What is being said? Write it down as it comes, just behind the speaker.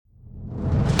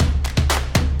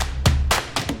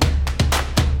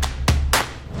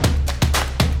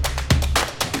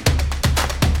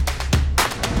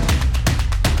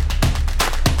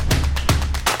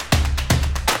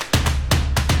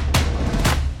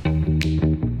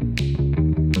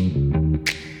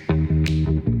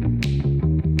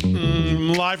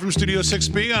Live from Studio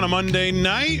 6B on a Monday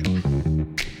night.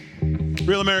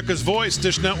 Real America's Voice,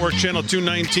 Dish Network Channel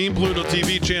 219, Pluto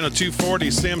TV Channel 240,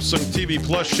 Samsung TV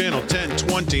Plus Channel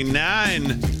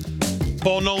 1029.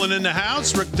 Paul Nolan in the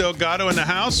house, Rick Delgado in the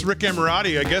house. Rick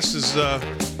Emirati, I guess, is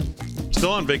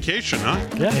still on vacation, huh?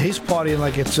 Yeah, he's partying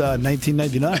like it's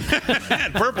 1999.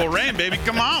 Purple Rain, baby,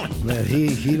 come on. Man,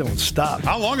 he don't stop.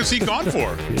 How long is he gone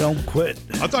for? He don't quit.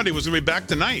 I thought he was going to be back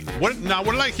tonight. What did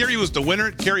I hear? He was the winner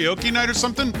at karaoke night or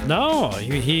something? No,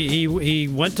 he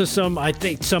went to some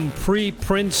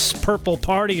pre-Prince purple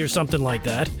party or something like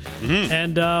that,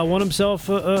 and won himself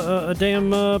a damn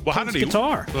Prince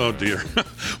guitar. Oh, dear.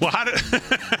 Well,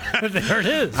 there it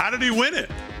is. How did he win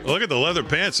it? Look at the leather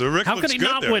pants. So Rick How could he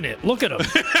not win it? Look at him.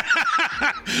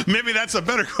 Maybe that's a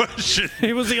better question.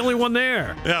 He was the only one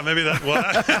there. Yeah, maybe that. Well,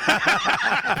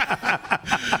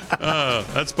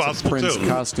 that's possible Prince too.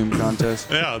 Costume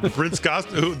contest. Yeah, the Prince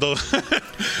costume. Well,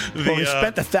 he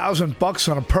spent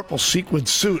 $1,000 on a purple sequin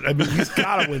suit. I mean, he's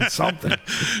got to win something.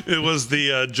 It was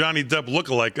the Johnny Depp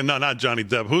lookalike. No, not Johnny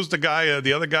Depp. Who's the guy?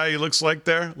 The other guy he looks like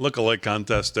there? Lookalike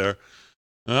contest there.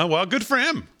 Well, good for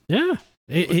him. Yeah.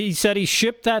 He said he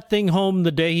shipped that thing home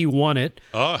the day he won it.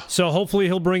 So hopefully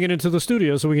he'll bring it into the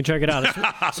studio so we can check it out.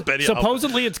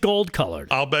 Supposedly it's gold colored.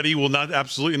 I'll bet he will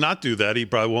absolutely not do that. He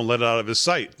probably won't let it out of his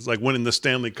sight. It's like winning the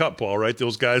Stanley Cup, Paul, right?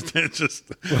 Those guys,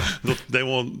 they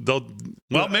won't.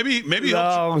 Maybe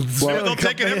they'll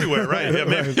take it everywhere, right? Yeah,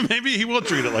 maybe he will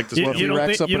treat it like this. Well, if he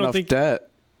racks up enough debt,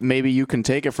 maybe you can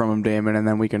take it from him, Damon, and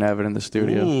then we can have it in the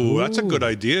studio. Ooh, that's a good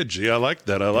idea, G. I like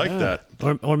that. I like that.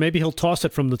 Or maybe he'll toss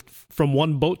it from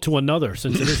one boat to another,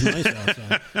 since it is nice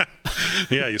outside.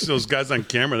 Yeah, you see those guys on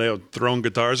camera, they're throwing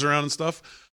guitars around and stuff.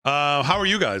 How are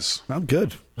you guys? I'm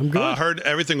good. I heard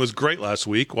everything was great last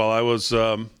week while I was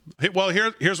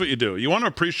here's what you do. You want to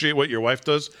appreciate what your wife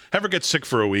does. Have her get sick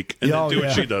for a week and then do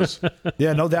what she does.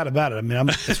 Yeah, no doubt about it. I mean,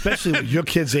 especially with your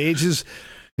kids' ages.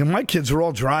 My kids are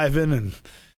all driving, and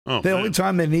the only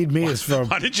time they need me is for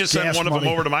Why didn't you send one of them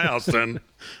over to my house then?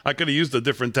 I could have used a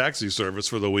different taxi service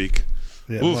for the week.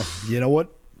 Yeah, well, you know what?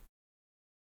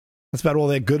 That's about all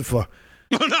they're good for.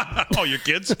 Oh, your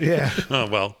kids? Yeah. Oh,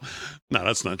 well, no,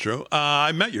 that's not true.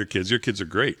 I met your kids. Your kids are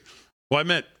great. Well, I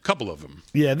met a couple of them.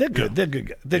 Yeah, they're good. They're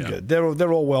good. They're good.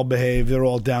 They're all well behaved. They're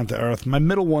all down to earth. My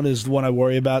middle one is the one I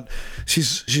worry about.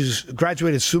 She's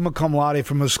graduated summa cum laude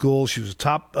from her school. She was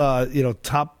top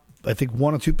I think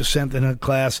 1 or 2% in her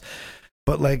class,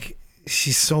 but like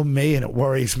she's so me, and it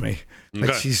worries me.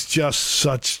 Like she's just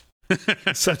such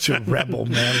a rebel,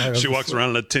 man. She walks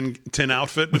around in a tin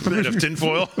outfit made of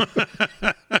tinfoil. Well,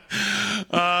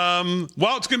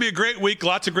 it's going to be a great week.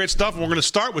 Lots of great stuff. And we're going to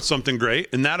start with something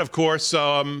great, and that, of course,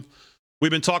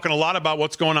 we've been talking a lot about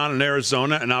what's going on in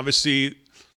Arizona, and obviously,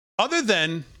 other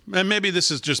than, and maybe this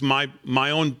is just my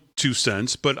own 2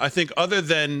 cents, but I think other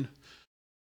than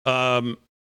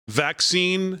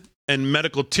vaccine and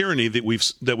medical tyranny that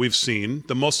we've seen,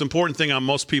 the most important thing on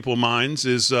most people's minds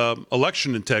is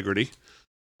election integrity,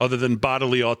 other than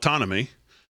bodily autonomy.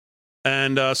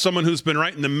 And someone who's been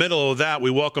right in the middle of that, we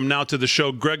welcome now to the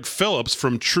show Greg Phillips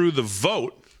from True the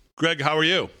Vote. Greg, how are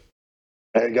you?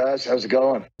 Hey, guys. How's it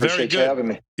going? Appreciate you having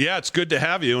me. Yeah, it's good to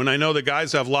have you. And I know the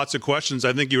guys have lots of questions.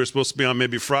 I think you were supposed to be on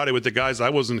maybe Friday with the guys.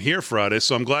 I wasn't here Friday,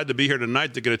 so I'm glad to be here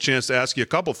tonight to get a chance to ask you a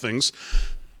couple things.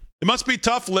 It must be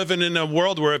tough living in a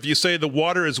world where if you say the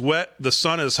water is wet, the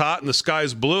sun is hot, and the sky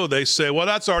is blue, they say, well,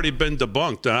 that's already been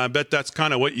debunked. And I bet that's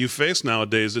kind of what you face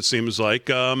nowadays, it seems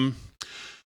like.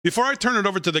 Before I turn it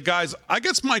over to the guys, I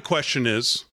guess my question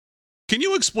is, can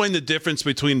you explain the difference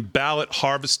between ballot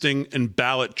harvesting and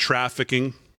ballot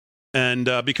trafficking? And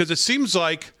because it seems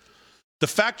like the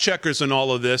fact checkers in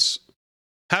all of this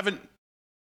haven't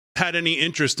had any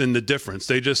interest in the difference.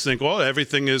 They just think, well,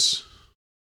 everything is...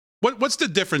 What's the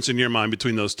difference in your mind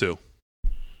between those two?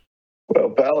 Well,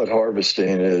 ballot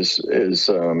harvesting is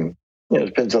it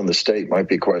depends on the state, might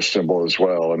be questionable as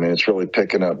well. I mean, it's really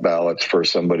picking up ballots for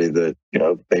somebody that,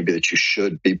 maybe that you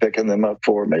should be picking them up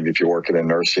for, maybe if you're working in a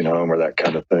nursing home or that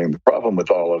kind of thing. The problem with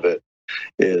all of it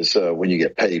is when you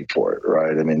get paid for it,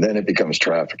 right? I mean, then it becomes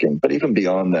trafficking. But even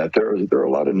beyond that, there are a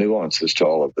lot of nuances to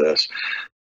all of this.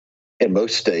 In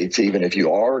most states, even if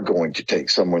you are going to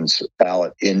take someone's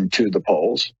ballot into the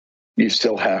polls, you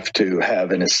still have to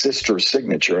have an assister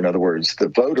signature. In other words, the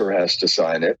voter has to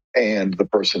sign it and the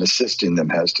person assisting them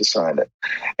has to sign it.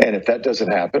 And if that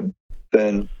doesn't happen,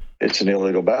 then it's an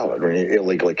illegal ballot or an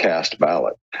illegally cast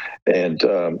ballot. And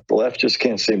the left just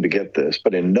can't seem to get this.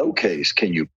 But in no case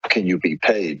can you be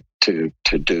paid to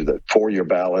do that for your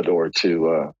ballot or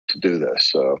to do this.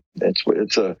 So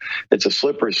it's a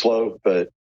slippery slope. But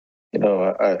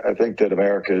I think that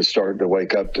America is starting to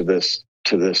wake up to this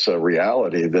to this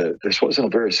reality that this wasn't a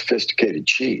very sophisticated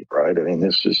cheat, right? I mean,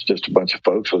 this was just a bunch of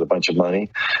folks with a bunch of money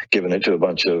giving it to a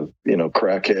bunch of,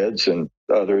 crackheads and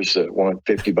others that want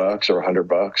 $50 or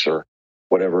 $100 or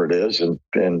whatever it is.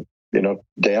 And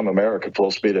damn America,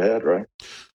 full speed ahead, right?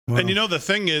 Wow. And the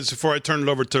thing is, before I turn it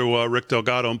over to Rick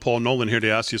Delgado and Paul Nolan here to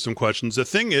ask you some questions, the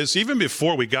thing is, even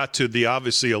before we got to the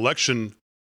obviously election,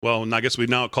 well, and I guess we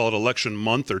now call it election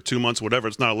month or 2 months, whatever,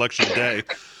 it's not election day.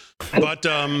 But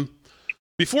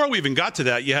before we even got to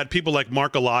that, you had people like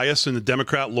Mark Elias and the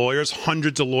Democrat lawyers,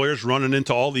 hundreds of lawyers running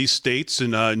into all these states.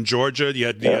 In Georgia, you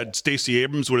had Stacey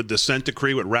Abrams with a dissent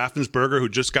decree with Raffensperger, who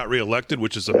just got reelected,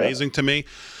 which is amazing to me.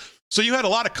 So you had a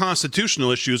lot of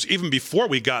constitutional issues even before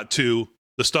we got to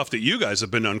the stuff that you guys have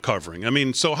been uncovering. I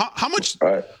mean, so how much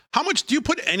do you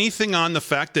put anything on the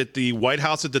fact that the White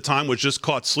House at the time was just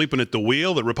caught sleeping at the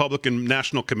wheel? The Republican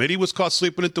National Committee was caught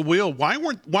sleeping at the wheel. Why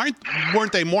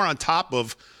weren't they more on top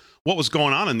of what was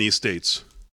going on in these states?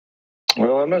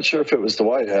 Well, I'm not sure if it was the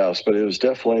White House, but it was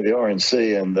definitely the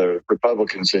RNC and the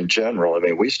Republicans in general. I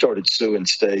mean, we started suing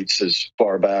states as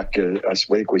far back as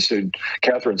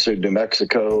Catherine sued New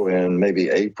Mexico in maybe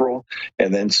April,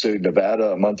 and then sued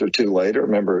Nevada a month or two later.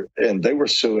 Remember, and they were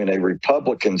suing a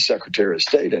Republican Secretary of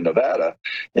State in Nevada,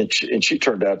 and she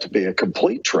turned out to be a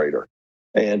complete traitor.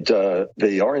 And the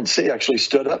RNC actually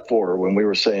stood up for her when we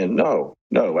were saying, no,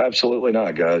 absolutely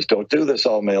not, guys. Don't do this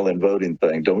all mail-in voting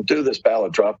thing. Don't do this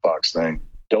ballot drop box thing.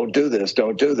 Don't do this.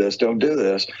 Don't do this. Don't do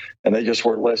this. And they just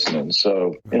weren't listening.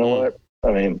 So, you know what?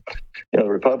 I mean, the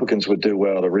Republicans would do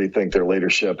well to rethink their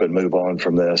leadership and move on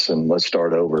from this, and let's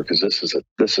start over, because this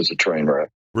is a train wreck.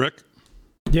 Rick?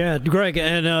 Yeah, Greg,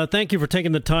 and thank you for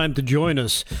taking the time to join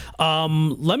us.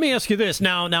 Let me ask you this.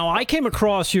 Now, I came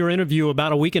across your interview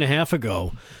about a week and a half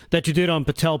ago that you did on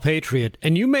Patel Patriot,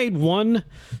 and you made one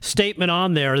statement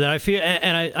on there that I feel,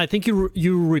 and I think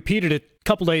you repeated it a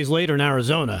couple days later in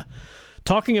Arizona,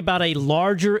 talking about a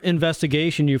larger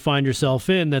investigation you find yourself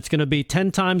in that's going to be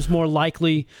 10 times more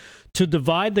likely to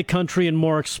divide the country and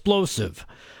more explosive.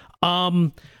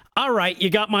 All right, you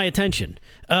got my attention.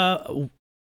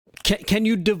 Can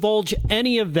you divulge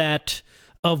any of that,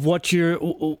 of what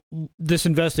this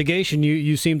investigation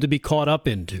you seem to be caught up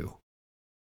into?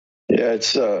 Yeah,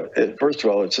 first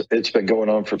of all, it's been going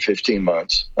on for 15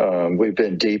 months. We've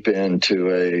been deep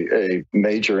into a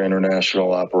major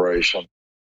international operation.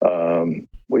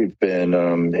 We've been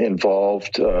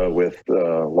involved with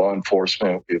law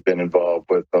enforcement. We've been involved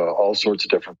with all sorts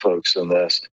of different folks in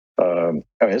this. I mean,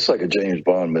 it's like a James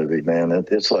Bond movie, man.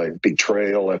 It's like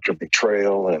betrayal after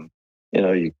betrayal, and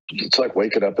it's like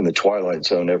waking up in the Twilight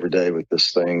Zone every day with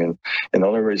this thing. And the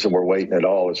only reason we're waiting at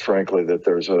all is, frankly, that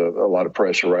there's a lot of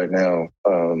pressure right now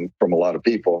from a lot of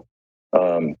people,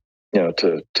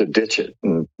 to ditch it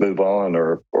and move on,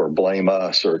 or blame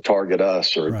us, or target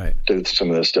us, or do some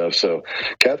of this stuff. So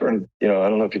Catherine, I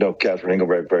don't know if you know Catherine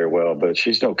Engelbrecht very well, but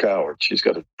she's no coward. She's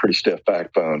got a pretty stiff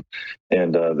backbone,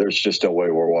 and there's just no way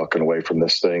we're walking away from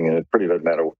this thing. And it pretty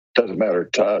doesn't matter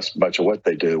to us much of what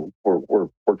they do. We're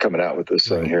coming out with this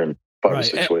thing here in 5 or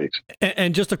 6 weeks.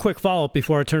 And just a quick follow-up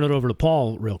before I turn it over to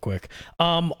Paul real quick.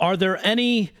 Are there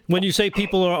any, when you say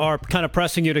people are kind of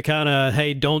pressing you to kind of,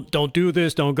 hey, don't do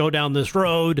this, don't go down this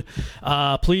road,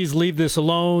 please leave this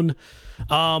alone,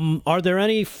 are there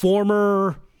any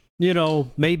former,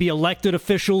 maybe elected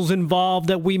officials involved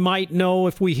that we might know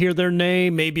if we hear their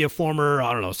name? Maybe a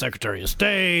former, Secretary of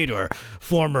State or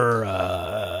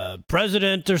former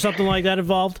president or something like that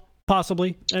involved?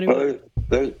 Possibly, anyway.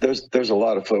 Well, there's a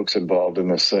lot of folks involved in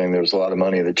this thing. There's a lot of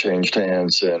money that changed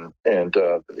hands, and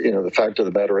the fact of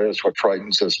the matter is, what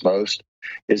frightens us most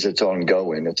is it's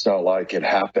ongoing. It's not like it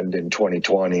happened in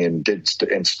 2020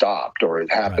 and stopped, or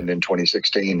it happened in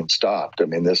 2016 and stopped. I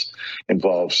mean, this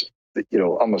involves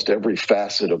almost every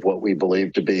facet of what we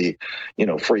believe to be,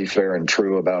 free, fair, and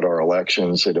true about our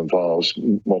elections. It involves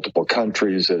multiple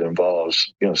countries. It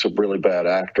involves, some really bad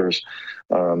actors.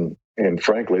 And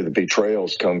frankly, the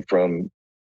betrayals come from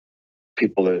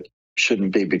people that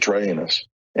shouldn't be betraying us.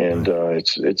 And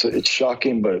it's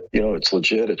shocking, but it's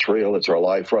legit. It's real. It's our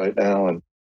life right now,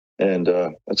 and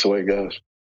that's the way it goes.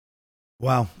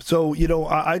 Wow. So,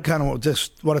 I kind of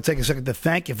just want to take a second to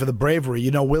thank you for the bravery.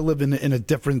 We're living in a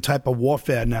different type of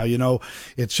warfare now.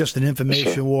 It's just an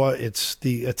information war. It's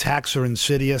the attacks are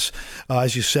insidious.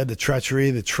 As you said, the treachery,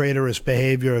 the traitorous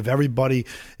behavior of everybody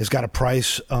has got a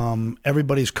price.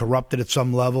 Everybody's corrupted at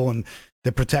some level, and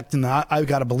they're protecting. I've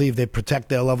got to believe they protect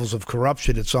their levels of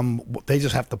corruption at some. They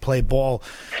just have to play ball.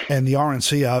 And the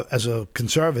RNC, as a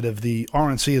conservative, the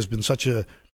RNC has been such a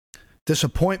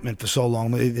disappointment for so long.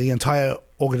 The entire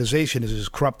organization is as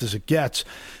corrupt as it gets.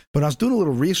 But I was doing a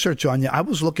little research on you. I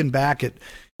was looking back at,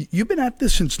 you've been at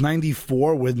this since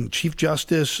 '94 with Chief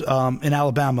Justice in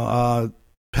Alabama,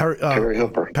 Perry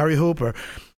Hooper.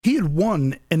 He had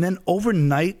won, and then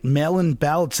overnight mail-in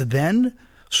ballots then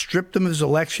stripped him of his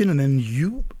election, and then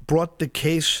you brought the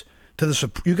case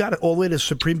to you got it all the way to the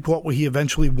Supreme Court where he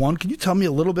eventually won. Can you tell me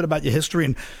a little bit about your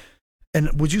history?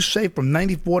 And would you say from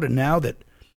 '94 to now that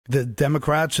the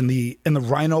Democrats and the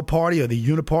Rhino Party or the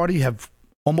Uniparty have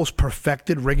almost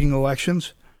perfected rigging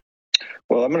elections?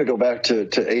 Well, I'm going to go back to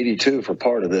 82 for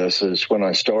part of this. Is when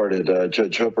I started.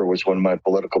 Judge Hooper was one of my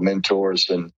political mentors,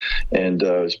 and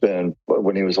it's been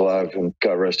when he was alive, and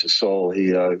God rest his soul.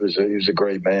 He was a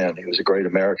great man. He was a great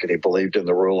American. He believed in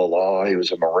the rule of law. He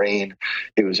was a Marine.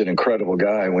 He was an incredible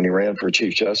guy. When he ran for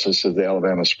Chief Justice of the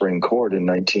Alabama Supreme Court in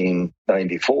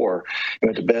 1994, he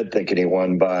went to bed thinking he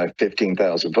won by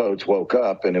 15,000 votes. Woke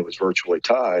up and it was virtually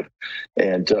tied,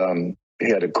 and he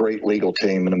had a great legal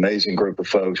team, an amazing group of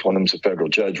folks. One of them's a federal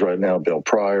judge right now, Bill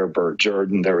Pryor, Burt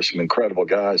Jordan. There were some incredible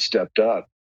guys stepped up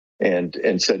and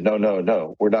said,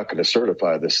 no, we're not going to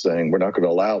certify this thing. We're not going to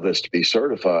allow this to be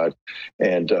certified.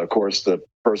 And, of course, the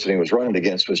person he was running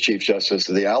against was Chief Justice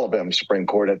of the Alabama Supreme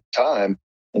Court at the time.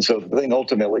 And so the thing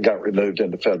ultimately got removed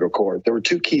into federal court. There were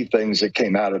two key things that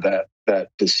came out of that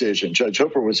decision. Judge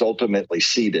Hooper was ultimately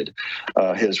seated.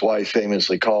 His wife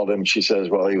famously called him. She says,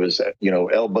 well, he was,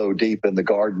 elbow deep in the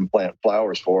garden planting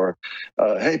flowers for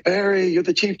her. Hey, Perry, you're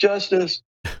the Chief Justice.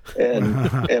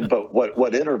 But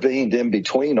what intervened in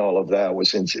between all of that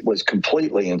was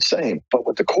completely insane. But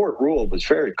what the court ruled was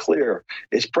very clear.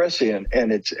 It's prescient,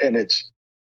 and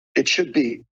it should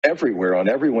be everywhere on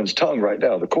everyone's tongue right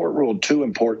now. The court ruled two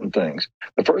important things.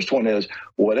 The first one is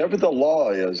whatever the law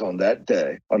is on that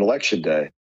day, on election day,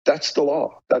 that's the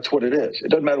law. That's what it is. It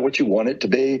doesn't matter what you want it to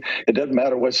be. It doesn't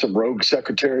matter what some rogue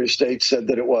Secretary of State said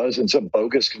that it was in some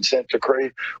bogus consent decree.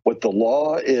 What the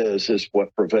law is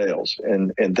what prevails.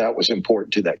 And that was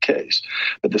important to that case.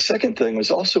 But the second thing was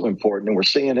also important, and we're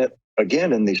seeing it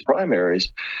again in these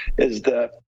primaries, is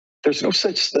that there's no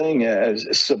such thing as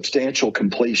substantial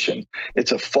completion.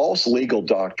 It's a false legal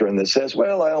doctrine that says,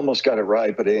 well, I almost got it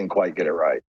right, but I didn't quite get it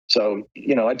right. So,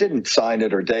 I didn't sign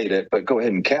it or date it, but go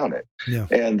ahead and count it. Yeah.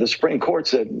 And the Supreme Court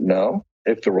said, no,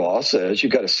 if the law says you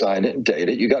got to sign it and date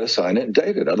it, you got to sign it and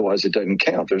date it. Otherwise, it doesn't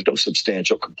count. There's no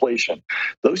substantial completion.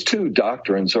 Those two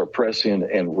doctrines are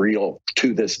prescient and real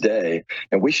to this day.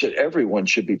 And everyone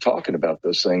should be talking about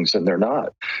those things, and they're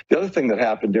not. The other thing that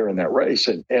happened during that race,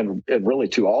 and really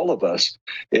to all of us,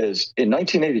 is in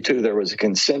 1982, there was a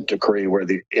consent decree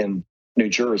in New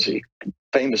Jersey,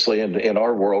 famously in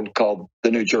our world called the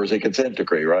New Jersey Consent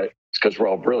Decree, right? It's because we're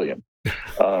all brilliant.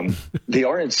 The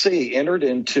RNC entered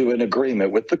into an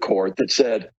agreement with the court that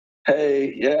said,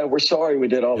 hey, yeah, we're sorry we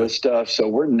did all this stuff, so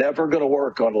we're never going to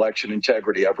work on election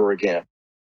integrity ever again.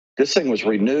 This thing was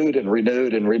renewed and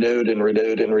renewed and renewed and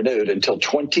renewed and renewed until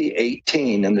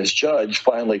 2018, and this judge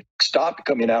finally stopped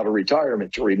coming out of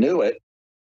retirement to renew it.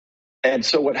 And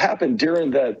so what happened during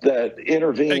that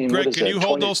intervening... Hey, Greg, can you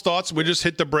hold those thoughts? We just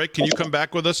hit the break. Can you come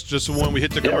back with us just when we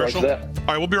hit the commercial? Like all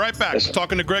right, we'll be right back. Yes,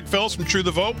 talking to Greg Phillips from True the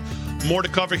Vote. More to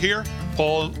cover here.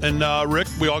 Paul and Rick,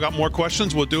 we all got more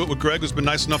questions. We'll do it with Greg, who's been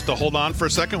nice enough to hold on for a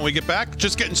second when we get back.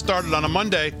 Just getting started on a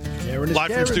Monday.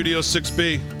 Live from Studio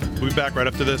 6B. We'll be back right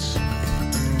after this.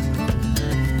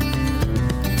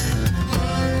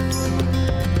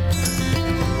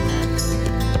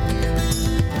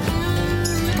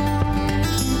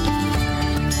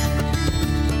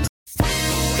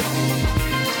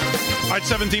 All right,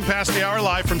 17 past the hour,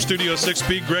 live from Studio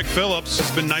 6B. Greg Phillips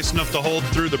has been nice enough to hold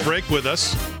through the break with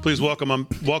us. Please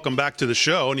welcome back to the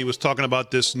show. And he was talking about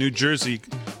this New Jersey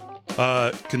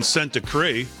consent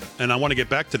decree, and I want to get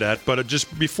back to that. But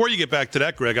just before you get back to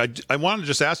that, Greg, I want to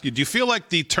just ask you, do you feel like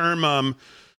the term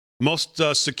most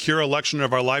secure election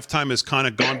of our lifetime has kind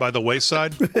of gone by the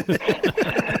wayside?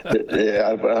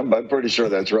 Yeah, I'm pretty sure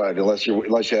that's right. Unless you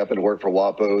happen to work for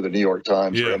WAPO, the New York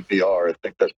Times, or NPR, I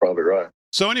think that's probably right.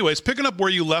 So, anyways, picking up where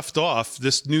you left off,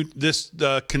 this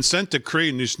consent decree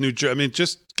in this New Jersey. I mean,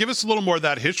 just give us a little more of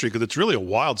that history, because it's really a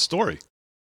wild story.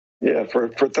 Yeah, for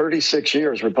 36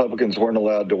 years, Republicans weren't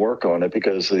allowed to work on it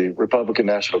because the Republican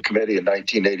National Committee in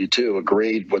 1982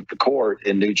 agreed with the court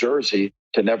in New Jersey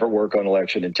to never work on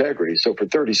election integrity. So for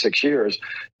 36 years,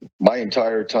 my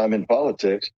entire time in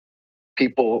politics,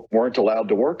 people weren't allowed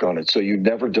to work on it. So you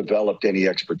never developed any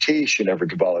expertise. You never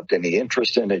developed any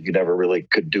interest in it. You never really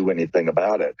could do anything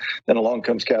about it. Then along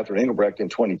comes Catherine Engelbrecht in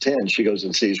 2010. She goes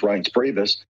and sees Reince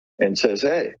Priebus and says,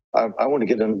 hey, I want to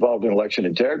get involved in election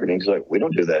integrity. He's like, we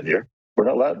don't do that here. We're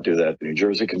not allowed to do that. The New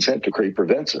Jersey consent decree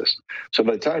prevents us. So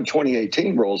by the time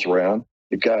 2018 rolls around,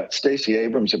 you've got Stacey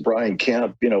Abrams and Brian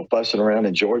Kemp, fussing around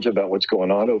in Georgia about what's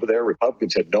going on over there.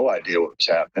 Republicans had no idea what was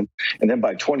happening. And then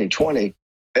by 2020,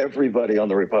 everybody on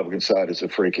the Republican side is a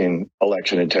freaking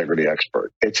election integrity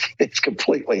expert. It's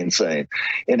completely insane.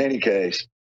 In any case,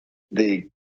 the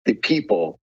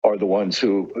people are the ones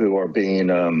who are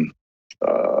being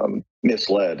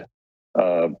misled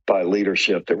by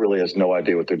leadership that really has no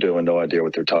idea what they're doing, no idea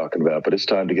what they're talking about. But it's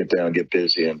time to get down, get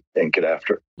busy, and get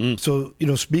after it. So,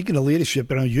 speaking of leadership,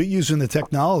 you're using the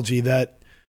technology that,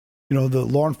 the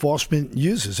law enforcement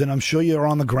uses. And I'm sure you're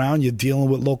on the ground, you're dealing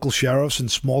with local sheriffs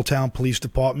and small town police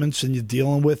departments, and you're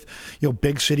dealing with,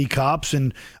 big city cops.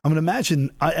 And I'm going to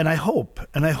imagine, I hope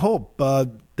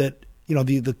that,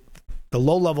 the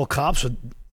low level cops are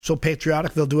so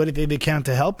patriotic, they'll do anything they can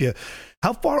to help you.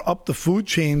 How far up the food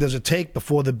chain does it take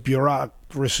before the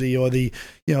bureaucracy or the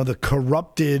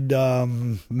corrupted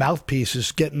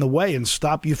mouthpieces get in the way and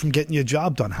stop you from getting your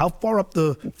job done? How far up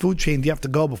the food chain do you have to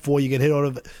go before you get hit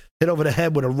over the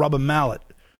head with a rubber mallet?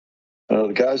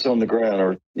 The guys on the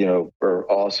ground are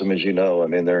awesome, as you know. I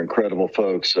mean, they're incredible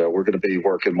folks. We're going to be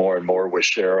working more and more with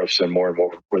sheriffs and more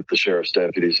with the sheriff's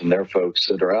deputies and their folks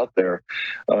that are out there,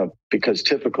 because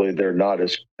typically they're not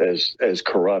as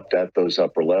corrupt at those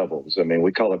upper levels. I mean,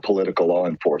 we call it political law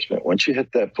enforcement. Once you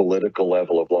hit that political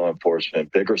level of law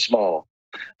enforcement, big or small,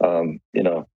 you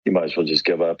might as well just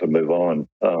give up and move on.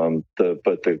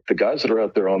 But the guys that are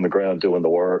out there on the ground doing the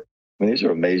work, I mean, these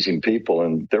are amazing people,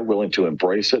 and they're willing to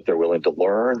embrace it. They're willing to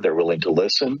learn. They're willing to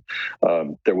listen.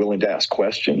 They're willing to ask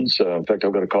questions. In fact,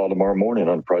 I've got a call tomorrow morning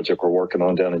on a project we're working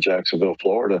on down in Jacksonville,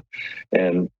 Florida.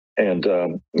 And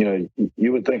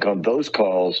you would think on those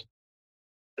calls,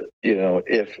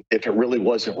 if it really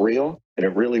wasn't real and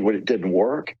it didn't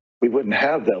work, we wouldn't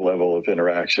have that level of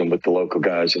interaction with the local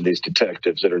guys and these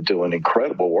detectives that are doing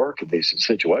incredible work in these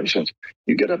situations.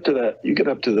 You get up to that. You get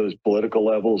up to those political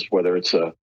levels, whether it's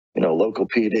a local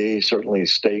PD, certainly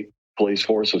state police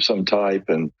force of some type,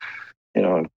 and,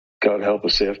 God help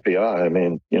us, the FBI. I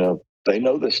mean, they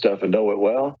know this stuff and know it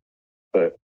well,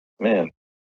 but man,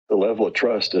 the level of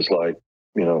trust is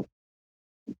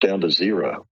down to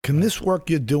zero. Can this work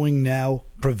you're doing now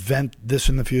prevent this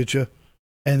in the future?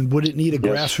 And would it need a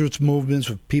grassroots movement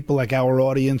with people like our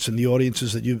audience and the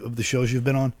audiences of the shows you've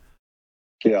been on?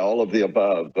 Yeah, all of the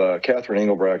above. Catherine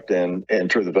Engelbrecht and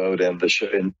True the Vote and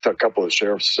a couple of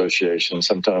sheriff's associations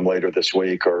sometime later this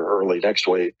week or early next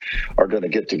week are going to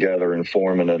get together and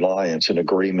form an alliance, an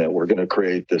agreement. We're going to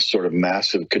create this sort of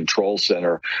massive control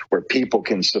center where people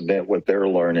can submit what they're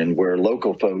learning, where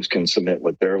local folks can submit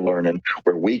what they're learning,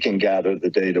 where we can gather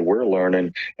the data we're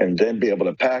learning and then be able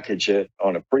to package it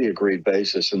on a pre-agreed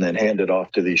basis and then hand it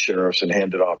off to these sheriffs and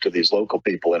hand it off to these local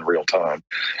people in real time.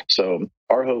 So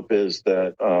our hope is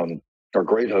that, our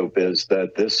great hope is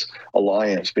that this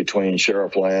alliance between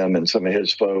Sheriff Lamb and some of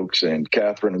his folks and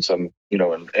Catherine and some,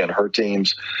 and her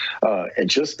teams, and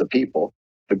just the people.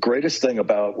 The greatest thing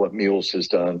about what Mules has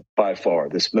done by far,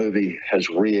 this movie has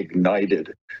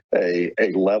reignited a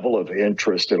level of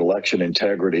interest in election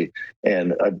integrity,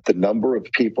 and the number of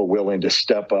people willing to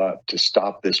step up to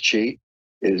stop this cheat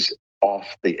is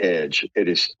off the edge. It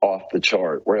is off the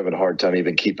chart. We're having a hard time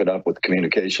even keeping up with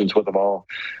communications with them all.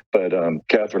 But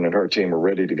Catherine and her team are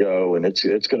ready to go, and it's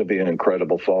going to be an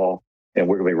incredible fall. And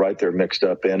we're going to be right there mixed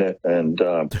up in it. And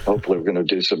hopefully we're going to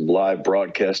do some live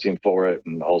broadcasting for it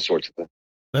and all sorts of things.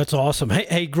 That's awesome.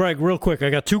 Hey, Greg, real quick, I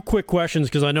got two quick questions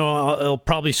because I know it'll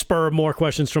probably spur more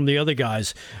questions from the other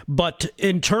guys. But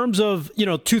in terms of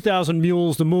 2000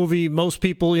 Mules, the movie, most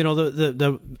people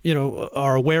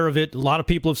are aware of it. A lot of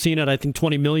people have seen it. I think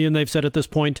 20 million they've said at this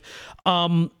point.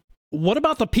 What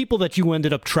about the people that you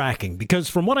ended up tracking? Because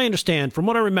from what I understand, from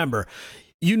what I remember,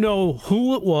 you know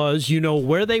who it was, you know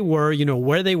where they were, you know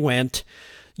where they went.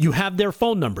 You have their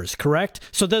phone numbers, correct?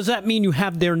 So does that mean you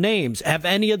have their names? Have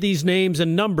any of these names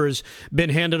and numbers been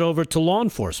handed over to law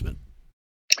enforcement?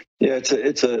 Yeah,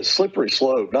 it's a slippery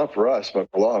slope, not for us, but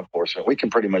for law enforcement. We can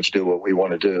pretty much do what we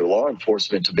want to do. Law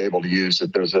enforcement to be able to use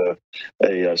it. There's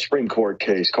a Supreme Court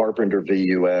case, Carpenter v.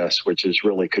 U.S., which is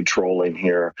really controlling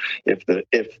here.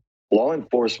 If law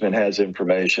enforcement has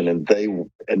information and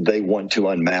they want to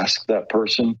unmask that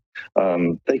person,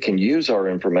 they can use our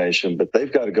information, but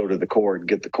they've got to go to the court and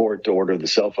get the court to order the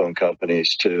cell phone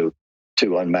companies to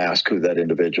unmask who that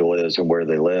individual is and where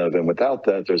they live. And without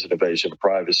that, there's an invasion of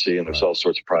privacy and there's all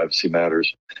sorts of privacy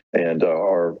matters. And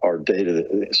our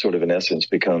data sort of in essence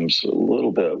becomes a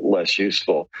little bit less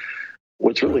useful.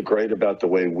 What's really great about the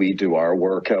way we do our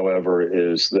work, however,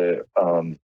 is that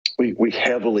we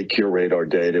heavily curate our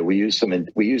data. We use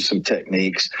some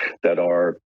techniques that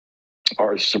are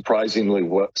surprisingly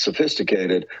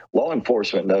sophisticated. Law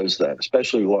enforcement knows that,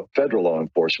 especially federal law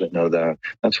enforcement know that.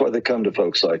 That's why they come to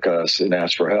folks like us and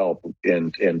ask for help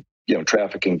in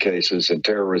trafficking cases and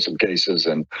terrorism cases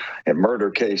and murder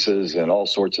cases and all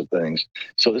sorts of things.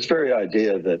 So this very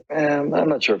idea that I'm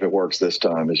not sure if it works this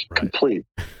time is complete,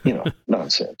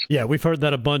 nonsense. Yeah, we've heard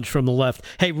that a bunch from the left.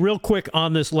 Hey, real quick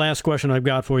on this last question I've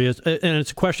got for you, and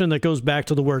it's a question that goes back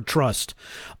to the word trust.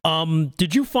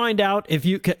 Did you find out if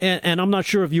you, and I'm not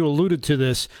sure if you alluded to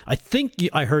this, I think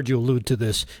I heard you allude to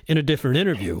this in a different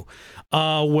interview,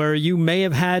 where you may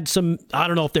have had some, I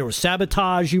don't know if there was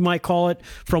sabotage, you might call it,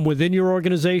 from within your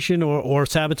organization or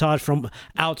sabotage from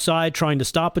outside trying to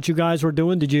stop what you guys were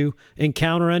doing. Did you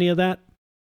encounter any of that?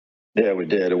 Yeah, we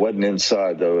did. It wasn't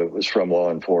inside, though. It was from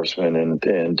law enforcement,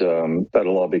 and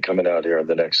that'll all be coming out here in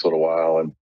the next little while.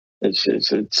 And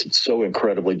it's so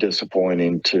incredibly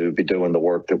disappointing to be doing the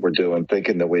work that we're doing,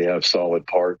 thinking that we have solid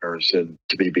partners, and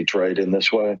to be betrayed in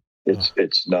this way.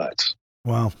 It's nuts.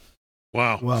 Wow.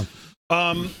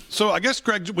 So I guess,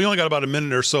 Greg, we only got about a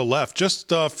minute or so left. Just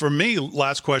for me,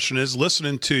 last question is,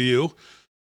 listening to you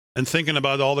and thinking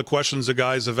about all the questions the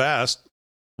guys have asked,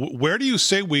 where do you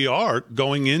say we are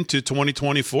going into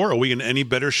 2024? Are we in any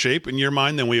better shape in your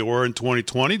mind than we were in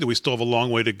 2020? Do we still have a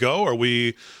long way to go? Are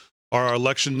our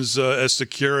elections as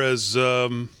secure as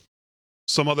some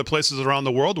other places around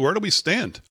the world? Where do we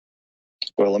stand?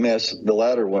 Well, let me ask the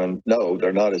latter one. No,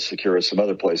 they're not as secure as some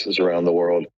other places around the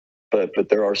world. But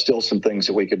there are still some things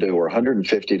that we could do. We're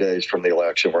 150 days from the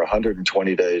election. We're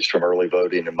 120 days from early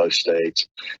voting in most states.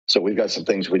 So we've got some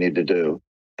things we need to do.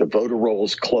 The voter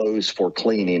rolls close for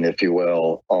cleaning, if you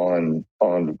will, on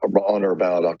or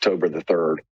about October the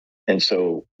 3rd. And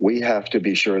so we have to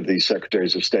be sure these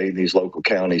secretaries of state, these local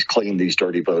counties clean these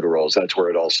dirty voter rolls. That's where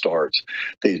it all starts.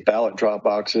 These ballot drop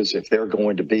boxes, if they're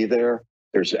going to be there,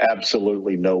 there's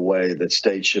absolutely no way that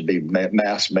states should be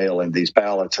mass mailing these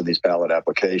ballots and these ballot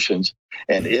applications.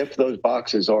 And if those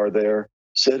boxes are there,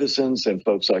 citizens and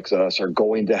folks like us are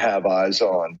going to have eyes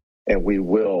on, and we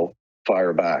will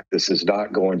fire back. This is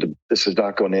not going to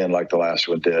end like the last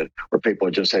one did, where people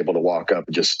are just able to walk up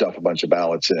and just stuff a bunch of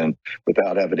ballots in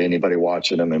without having anybody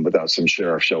watching them and without some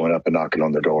sheriff showing up and knocking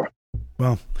on the door.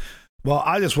 Well,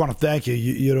 I just want to thank you.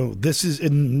 You know, this is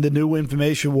in the new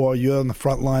information war. You're on the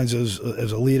front lines as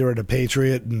a leader and a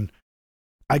patriot, and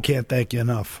I can't thank you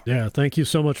enough. Yeah, thank you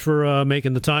so much for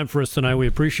making the time for us tonight. We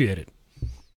appreciate it.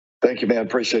 Thank you, man.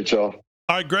 Appreciate y'all.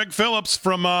 All right, Greg Phillips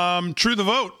from True the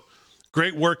Vote.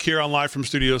 Great work here on Live from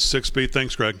Studio 6B.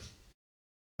 Thanks, Greg.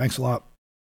 Thanks a lot.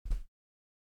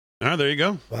 All right, there you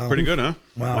go. Wow. Pretty good, huh?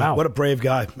 Wow. What a brave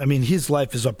guy. I mean, his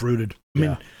life is uprooted.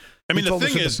 I mean, the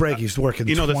thing is, he's working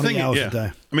 20 hours a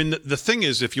day. I mean, the thing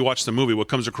is, if you watch the movie, what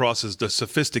comes across is the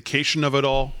sophistication of it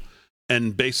all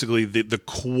and basically the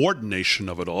coordination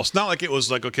of it all. It's not like it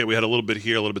was like, okay, we had a little bit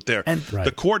here, a little bit there. And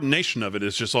the coordination of it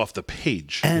is just off the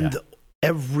page. And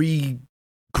every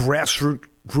grassroots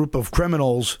group of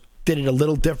criminals did it a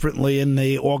little differently, and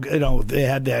they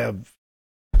had to have,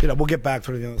 we'll get back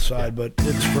to the other side, but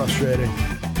it's frustrating.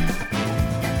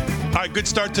 All right, good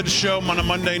start to the show on a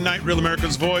Monday night. Real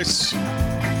America's Voice.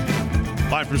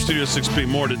 Live from Studio 6B.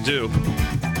 More to do.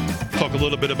 Talk a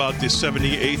little bit about the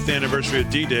 78th anniversary of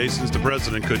D-Day, since the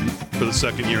president couldn't for the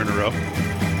second year in a row.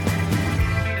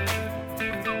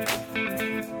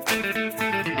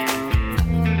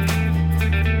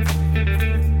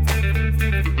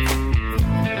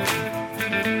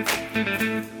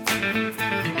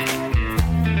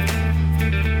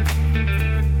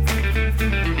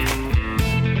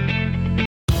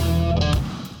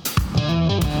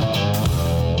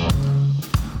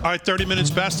 All right, 30 minutes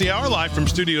past the hour, live from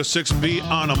Studio 6B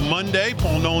on a Monday.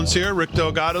 Paul Nolan's here, Rick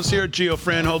Delgado's here, Gio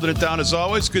Fran holding it down as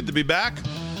always. Good to be back.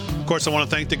 Of course, I want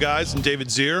to thank the guys and David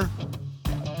Zier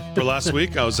for last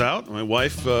week. I was out. My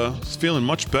wife is feeling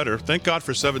much better. Thank God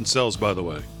for 7 cells, by the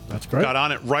way. That's great. Got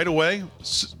on it right away.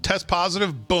 Test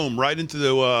positive, boom, right into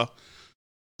the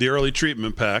early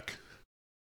treatment pack.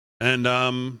 And,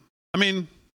 I mean,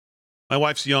 my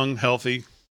wife's young, healthy,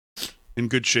 in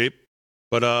good shape.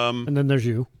 But and then there's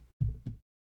you.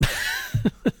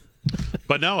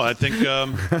 But no, I think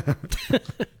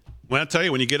when I tell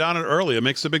you, when you get on it early, it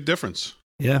makes a big difference.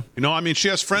 Yeah. I mean, she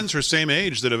has friends her same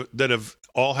age that have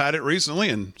all had it recently,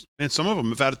 and some of them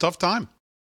have had a tough time.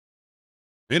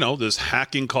 This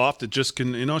hacking cough that just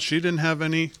can, she didn't have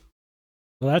any.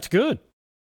 Well, that's good.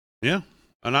 Yeah.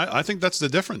 And I think that's the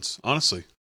difference, honestly.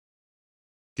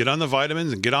 Get on the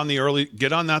vitamins and get on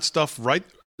that stuff right.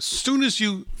 As soon as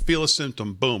you feel a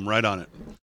symptom, boom, right on it.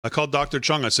 I called Dr.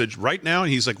 Chung. I said, right now?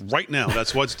 And he's like, right now.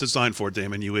 That's what it's designed for,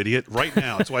 Damon, you idiot. Right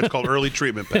now. That's why it's called early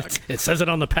treatment pack. It says it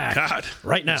on the pack. God.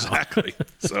 Right now. Exactly.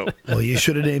 So, Well, you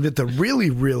should have named it the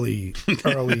really, really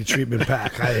early treatment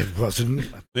pack. I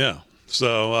wasn't. yeah.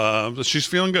 So she's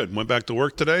feeling good. Went back to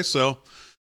work today. So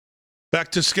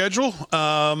back to schedule.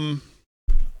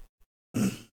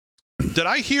 Did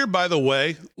I hear, by the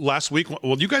way, last week?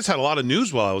 Well, you guys had a lot of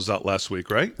news while I was out last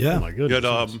week, right? Yeah. Oh, my You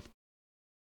goodness. had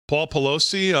Paul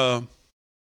Pelosi. A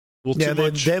little Yeah, too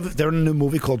much. they're in a new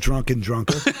movie called Drunk and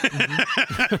Drunker.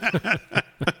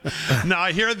 Now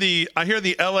I hear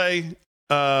the L.A.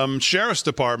 Sheriff's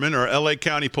Department or L.A.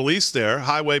 County Police there,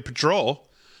 Highway Patrol,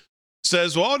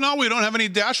 says, "Well, no, we don't have any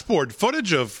dashboard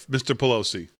footage of Mr.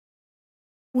 Pelosi."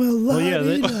 Well,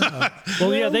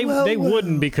 yeah, they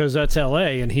wouldn't because that's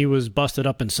L.A. and he was busted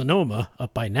up in Sonoma,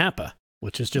 up by Napa,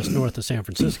 which is just north of San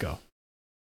Francisco.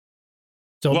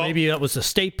 So Well- maybe that was the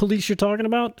state police you're talking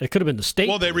about? It could have been the state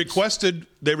Well, they police.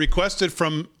 requested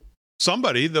from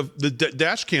somebody the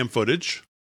dash cam footage.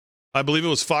 I believe it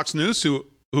was Fox News who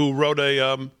wrote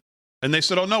and they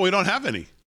said, "Oh no, we don't have any."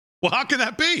 Well, how can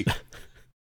that be?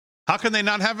 How can they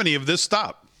not have any of this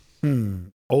stop?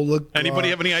 Anybody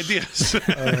have any ideas?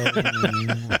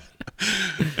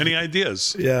 Any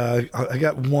ideas? Yeah, I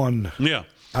got one. Yeah.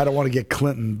 I don't want to get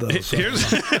Clinton, though. So. Here's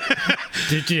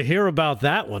Did you hear about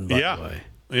that one, by Yeah. the way?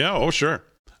 yeah. Oh, sure.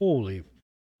 Holy.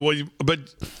 Well, but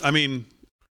I mean,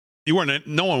 you weren't.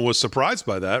 No one was surprised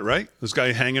by that, right? This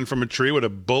guy hanging from a tree with a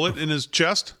bullet in his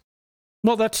chest.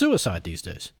 Well, that's suicide these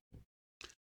days.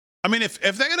 I mean, if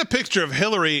they had a picture of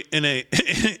Hillary in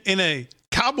a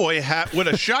cowboy hat with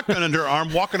a shotgun under her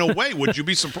arm walking away, would you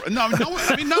be surprised? No.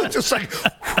 I mean, no. Just like,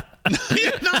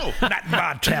 Yeah, no. not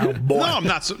my town, boy. No, I'm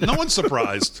not. No one's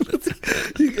surprised.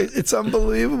 It's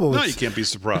unbelievable. No, you can't be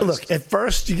surprised. Look, at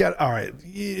first you got, all right,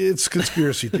 it's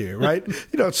conspiracy theory, right?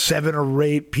 It's 7 or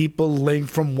 8 people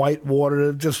linked from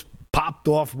Whitewater, just popped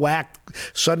off, whacked,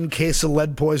 sudden case of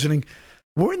lead poisoning.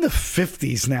 We're in the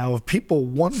 50s now of people,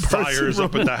 one person. Fires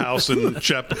up at the house in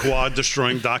Chappaqua,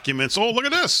 destroying documents. Oh, look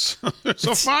at this. There's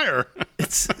a fire.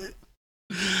 It's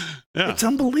Yeah. It's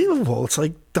unbelievable. It's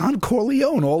like Don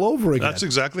Corleone all over again. That's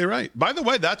exactly right. By the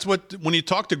way, that's what, when you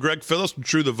talk to Greg Phillips from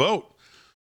True the Vote,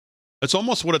 it's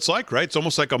almost what it's like, right? It's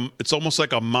almost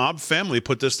like a mob family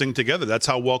put this thing together. That's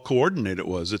how well coordinated it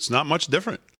was. It's not much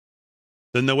different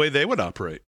than the way they would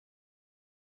operate.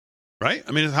 Right?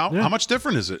 I mean, how much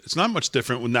different is it? It's not much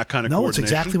different with that kind of No, coordination.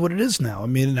 it's exactly what it is now. I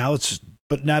mean,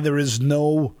 but now there's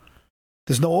no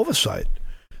oversight.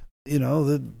 You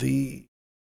know, the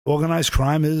organized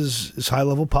crime is high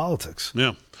level politics.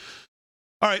 Yeah.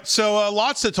 All right, so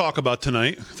lots to talk about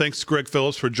tonight. Thanks to Greg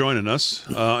Phillips for joining us.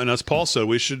 And as Paul said,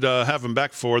 we should have him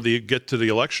back for get to the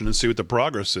election and see what the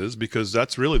progress is, because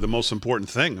that's really the most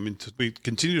important thing. I mean, we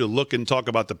continue to look and talk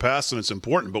about the past, and it's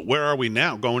important, but where are we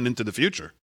now going into the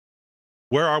future?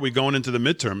 Where are we going into the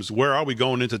midterms? Where are we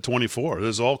going into 24?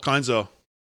 There's all kinds of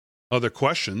other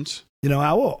questions. You know,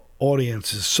 our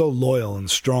audience is so loyal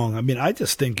and strong. I mean, I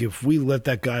just think if we let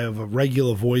that guy have a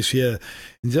regular voice here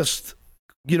and just,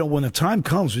 you know, when the time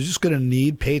comes, we're just going to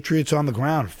need patriots on the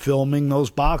ground filming those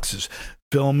boxes,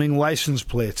 filming license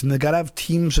plates. And they got to have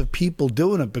teams of people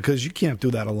doing it, because you can't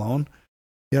do that alone.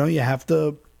 You know, you have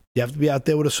to be out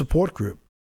there with a support group.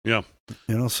 Yeah.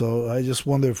 You know, so I just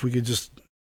wonder if we could just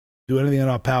do anything in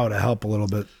our power to help a little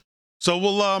bit. So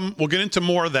we'll get into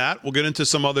more of that. We'll get into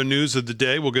some other news of the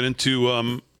day. We'll get into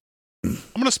I'm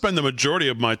going to spend the majority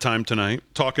of my time tonight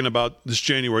talking about this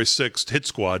January 6th hit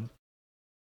squad,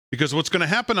 because what's going to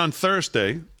happen on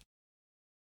Thursday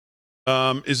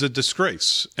is a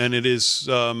disgrace, and it is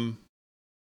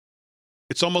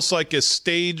it's almost like a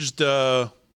staged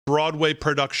Broadway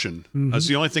production. Mm-hmm. That's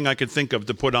the only thing I could think of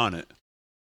to put on it.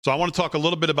 So I want to talk a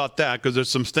little bit about that, because there's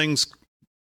some things.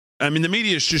 I mean, the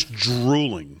media is just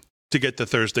drooling to get to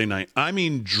Thursday night. I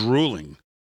mean, drooling.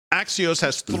 Axios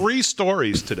has 3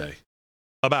 stories today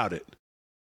about it.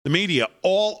 The media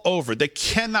all over. They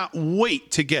cannot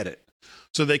wait to get it.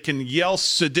 So they can yell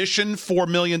sedition 4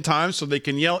 million times, so they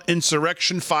can yell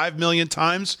insurrection 5 million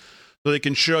times, so they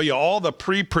can show you all the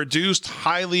pre-produced,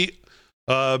 highly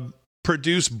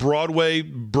produced Broadway,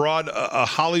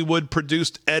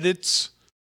 Hollywood-produced edits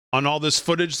on all this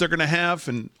footage they're going to have,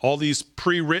 and all these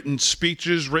pre-written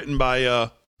speeches written by,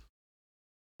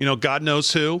 God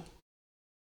knows who,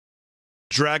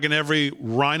 dragging every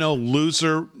rhino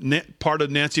loser part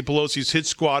of Nancy Pelosi's hit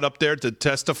squad up there to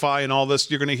testify, and all this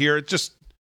you're going to hear. It's just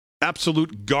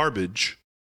absolute garbage.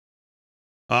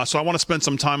 So I want to spend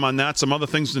some time on that, some other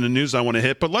things in the news I want to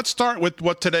hit. But let's start with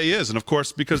what today is. And, of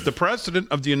course, because the President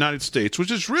of the United States,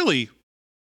 which is really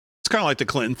It's kind of like the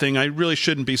Clinton thing. I really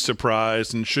shouldn't be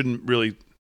surprised and shouldn't really.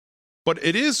 But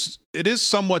it is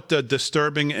somewhat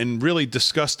disturbing and really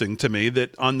disgusting to me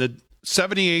that on the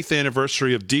 78th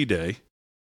anniversary of D-Day,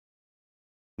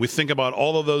 we think about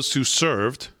all of those who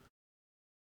served,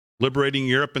 liberating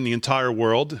Europe and the entire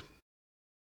world,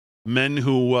 men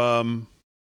who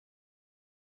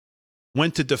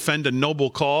went to defend a noble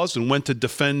cause and went to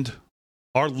defend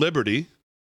our liberty,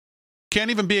 can't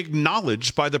even be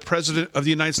acknowledged by the President of the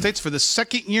United States for the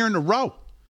second year in a row.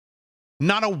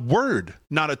 Not a word,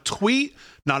 not a tweet,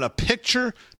 not a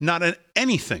picture, not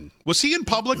anything. Was he in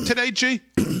public today, G?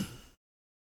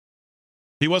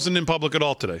 He wasn't in public at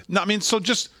all today. No, I mean, so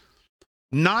just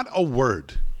not a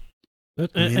word.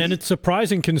 And it's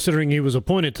surprising considering he was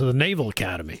appointed to the Naval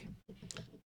Academy.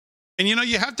 And, you know,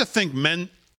 you have to think men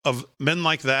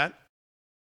like that,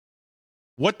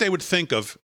 what they would think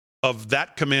of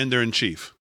that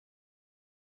commander-in-chief.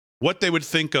 What they would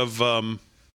think of...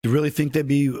 You really think they'd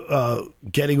be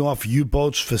getting off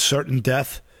U-boats for certain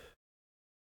death?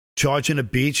 Charging a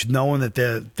beach knowing that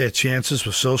their chances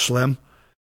were so slim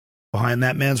behind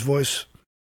that man's voice?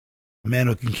 A man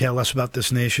who can care less about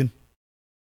this nation?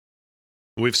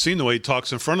 We've seen the way he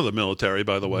talks in front of the military,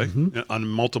 by the way, on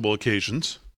multiple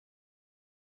occasions.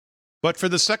 But for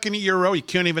the second year in a row, he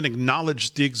can't even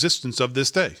acknowledge the existence of this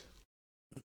day.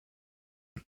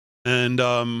 And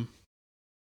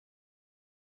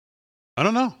I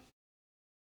don't know.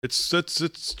 It's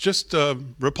just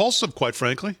repulsive, quite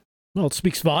frankly. Well, it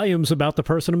speaks volumes about the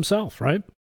person himself, right?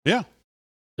 Yeah.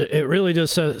 It really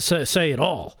does say it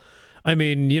all. I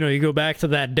mean, you know, you go back to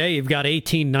that day, you've got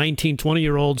 18, 19,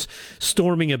 20-year-olds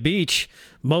storming a beach,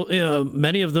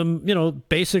 many of them, you know,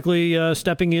 basically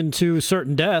stepping into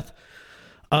certain death,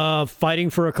 fighting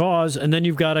for a cause, and then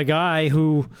you've got a guy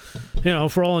who, you know,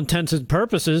 for all intents and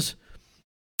purposes,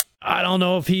 I don't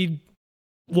know if he'd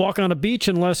walk on a beach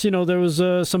unless, you know, there was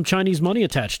some Chinese money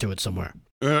attached to it somewhere.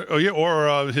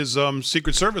 Or his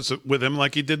Secret Service with him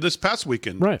like he did this past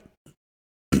weekend. Right.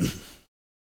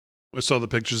 We saw the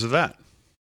pictures of that.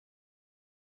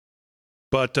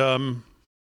 But,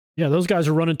 yeah, those guys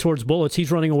are running towards bullets.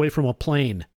 He's running away from a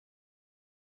plane.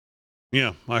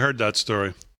 Yeah, I heard that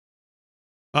story.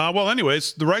 Well,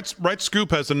 anyways, the Right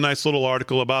Scoop has a nice little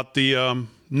article about the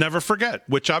Never Forget,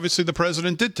 which obviously the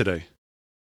president did today.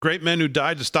 Great men who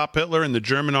died to stop Hitler and the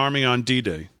German army on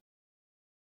D-Day.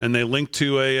 And they link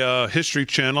to a History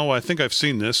Channel. I think I've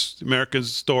seen this,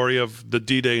 America's story of the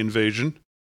D-Day invasion.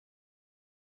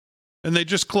 And they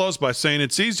just close by saying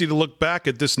it's easy to look back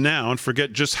at this now and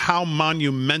forget just how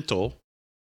monumental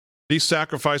these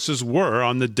sacrifices were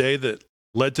on the day that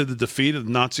led to the defeat of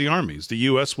the Nazi armies. The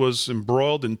U.S. was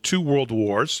embroiled in 2 world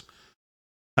wars,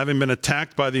 having been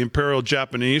attacked by the Imperial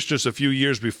Japanese just a few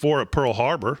years before at Pearl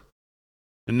Harbor.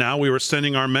 And now we were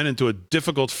sending our men into a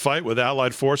difficult fight with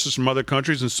Allied forces from other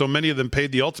countries, and so many of them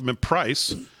paid the ultimate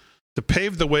price to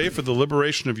pave the way for the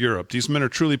liberation of Europe. These men are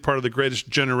truly part of the greatest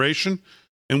generation,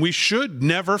 and we should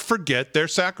never forget their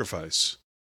sacrifice.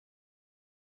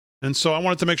 And so I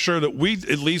wanted to make sure that we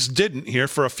at least didn't here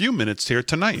for a few minutes here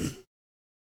tonight.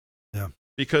 Yeah.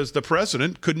 Because the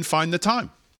president couldn't find the time.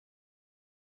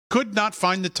 Could not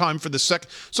find the time for the second.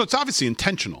 So it's obviously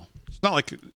intentional. It's not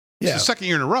like it's the second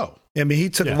year in a row. I mean, he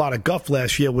took a lot of guff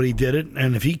last year when he did it,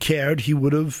 and if he cared, he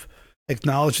would have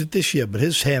acknowledged it this year. But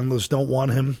his handlers don't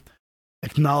want him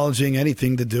acknowledging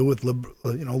anything to do with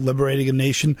liberating a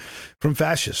nation from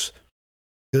fascists,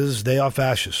 because they are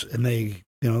fascists, and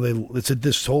it's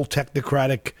this whole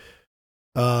technocratic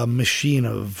machine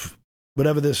of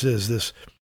whatever this is.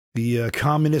 The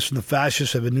communists and the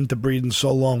fascists have been interbreeding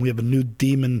so long. We have a new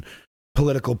demon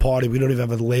political party. We don't even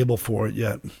have a label for it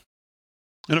yet.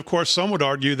 And of course, some would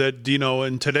argue that, you know,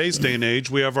 in today's day and age,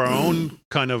 we have our own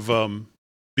kind of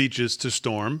beaches to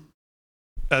storm,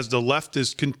 as the left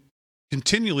is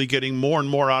continually getting more and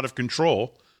more out of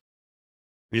control.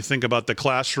 You think about the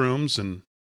classrooms and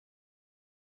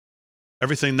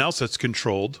everything else that's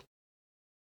controlled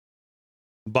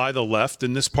by the left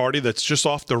in this party that's just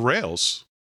off the rails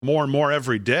more and more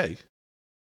every day.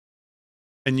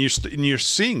 And you're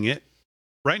seeing it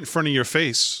right in front of your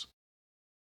face.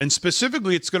 And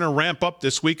specifically, it's going to ramp up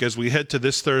this week as we head to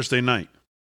this Thursday night.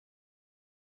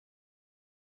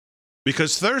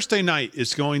 Because Thursday night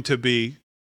is going to be,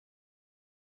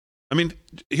 I mean,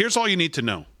 here's all you need to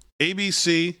know.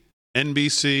 ABC,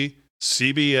 NBC,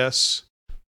 CBS,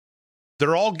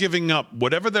 they're all giving up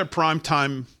whatever their prime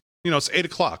time, you know, it's 8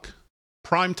 o'clock,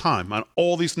 prime time on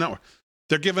all these networks.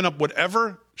 They're giving up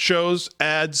whatever shows,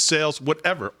 ads, sales,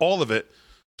 whatever, all of it,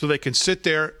 so they can sit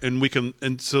there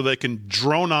and so they can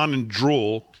drone on and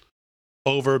drool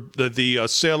over the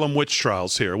Salem witch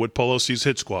trials here with Pelosi's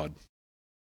hit squad.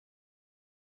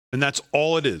 And that's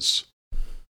all it is.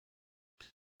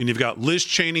 And you've got Liz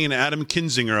Cheney and Adam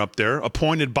Kinzinger up there,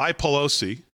 appointed by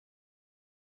Pelosi.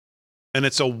 And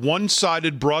it's a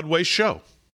one-sided Broadway show.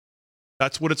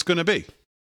 That's what it's going to be.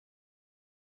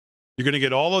 You're going to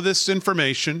get all of this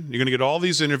information. You're going to get all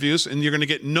these interviews, and you're going to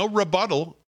get no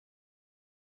rebuttal,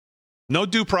 no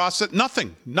due process,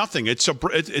 nothing.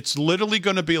 It's literally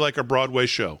going to be like a Broadway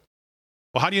show.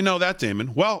 Well, how do you know that,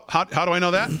 Damon? Well, how do I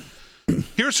know that?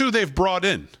 Here's who they've brought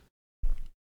in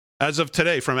as of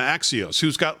today from Axios,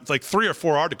 who's got like 3 or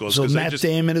 4 articles. So Matt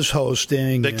Damon is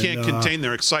hosting. They can't contain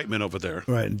their excitement over there.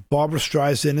 Right. Barbara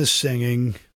Streisand is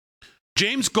singing.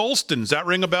 James Golston, does that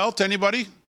ring a bell to anybody?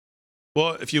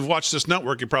 Well, if you've watched this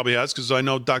network, you probably has, because I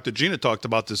know Dr. Gina talked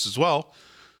about this as well.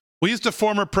 Well, he's the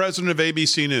former president of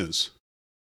ABC News.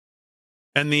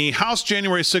 And the House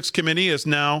January 6th committee has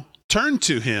now turned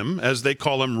to him, as they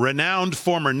call him, renowned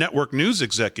former network news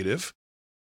executive,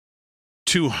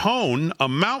 to hone a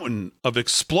mountain of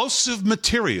explosive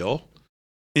material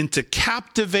into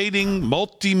captivating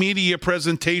multimedia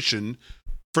presentation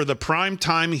for the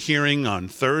primetime hearing on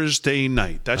Thursday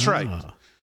night. That's right.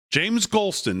 James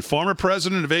Golston, former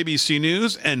president of ABC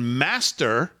News and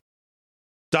master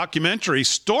documentary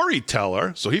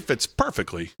storyteller, so he fits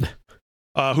perfectly,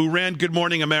 who ran Good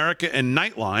Morning America and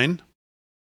Nightline,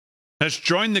 has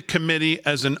joined the committee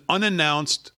as an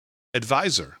unannounced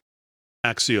advisor,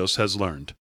 Axios has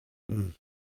learned.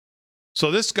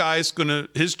 So this guy's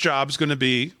his job's going to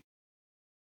be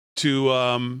to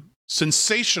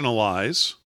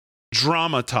sensationalize,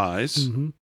 dramatize,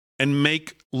 and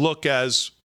make look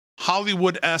as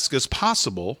Hollywood-esque as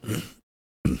possible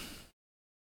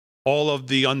all of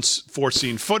the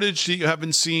unforeseen footage that you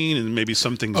haven't seen, and maybe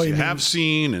some things you have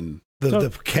seen, and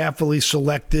the carefully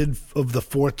selected of the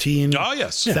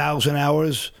 14,000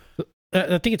 hours.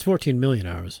 I think it's 14 million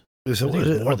hours. I think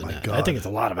it's more than that. I think it's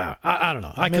a lot of hours. I don't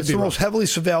know. It's the most heavily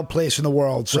surveilled place in the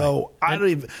world. So I don't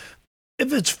even.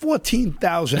 If it's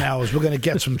 14,000 hours, we're going to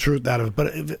get some truth out of it.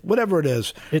 But whatever it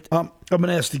is, I'm going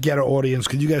to ask the Getter audience,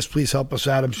 could you guys please help us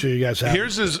out? I'm sure you guys have.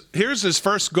 Here's his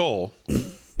first goal.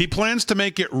 He plans to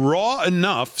make it raw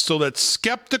enough so that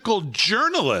skeptical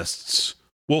journalists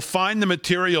will find the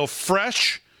material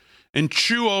fresh and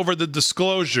chew over the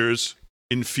disclosures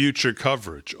in future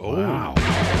coverage. Oh, wow.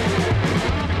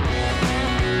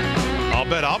 I'll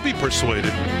bet I'll be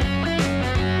persuaded.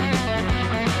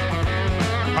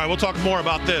 All right, we'll talk more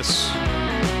about this.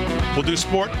 We'll do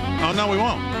sport. Oh, no, we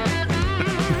won't.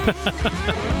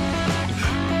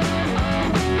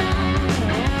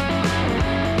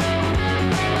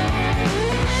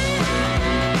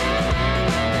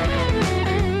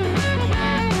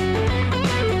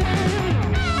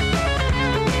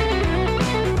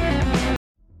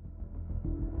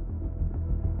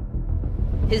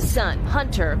 His son,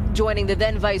 Hunter, joining the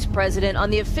then vice president on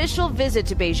the official visit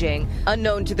to Beijing.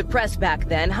 Unknown to the press back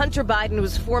then, Hunter Biden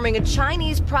was forming a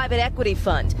Chinese private equity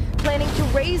fund, planning to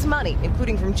raise money,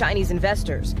 including from Chinese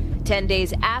investors. 10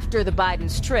 days after the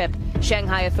Biden's trip,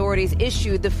 Shanghai authorities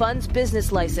issued the fund's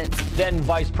business license. Then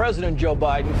Vice President Joe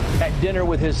Biden at dinner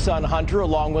with his son Hunter,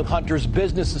 along with Hunter's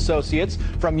business associates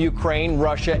from Ukraine,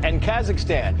 Russia, and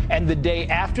Kazakhstan. And the day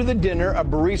after the dinner, a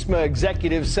Burisma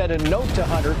executive sent a note to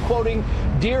Hunter, quoting,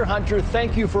 "Dear Hunter,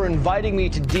 thank you for inviting me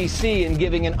to D.C. and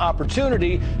giving an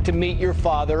opportunity to meet your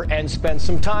father and spend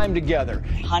some time together."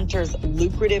 Hunter's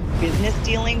lucrative business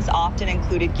dealings often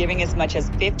included giving as much as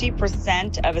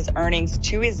 50% of his earnings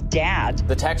to his dad.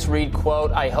 The text read,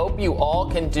 quote, "I hope you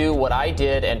all can do what I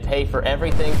did and pay for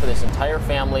everything for this entire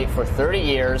family for 30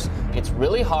 years. It's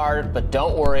really hard, but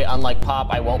don't worry. Unlike Pop,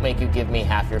 I won't make you give me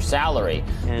half your salary."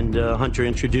 And Hunter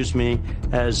introduced me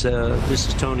as, this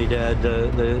is Tony, Dad,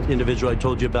 the individual I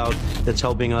told you about that's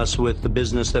helping us with the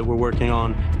business that we're working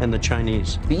on and the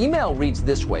Chinese. The email reads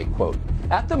this way, quote,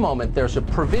 "At the moment, there's a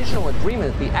provisional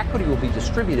agreement that the equity will be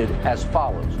distributed as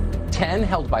follows. 10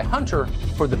 held by Hunter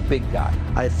for the big guy."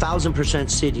 I 1,000%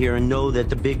 sit here and know that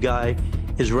the big guy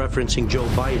is referencing Joe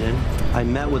Biden. I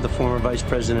met with the former vice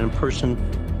president in person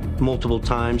multiple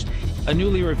times. A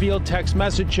newly revealed text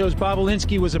message shows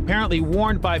Bobulinski was apparently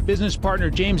warned by business partner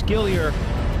James Gillier,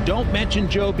 "Don't mention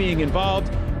Joe being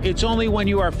involved. It's only when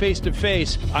you are face to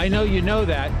face. I know you know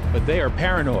that, but they are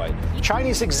paranoid.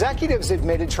 Chinese executives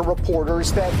admitted to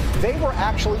reporters that they were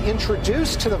actually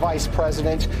introduced to the vice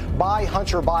president by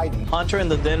Hunter Biden. Hunter and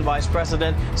the then vice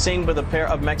president seen with a pair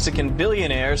of Mexican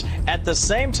billionaires. At the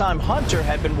same time, Hunter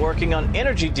had been working on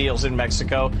energy deals in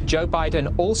Mexico. Joe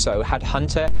Biden also had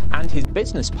Hunter and his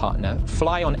business partner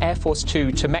fly on Air Force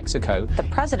Two to Mexico. The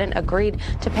president agreed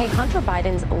to pay Hunter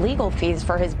Biden's legal fees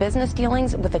for his business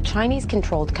dealings with a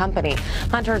Chinese-controlled company.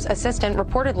 Hunter's assistant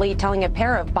reportedly telling a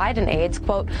pair of Biden aides,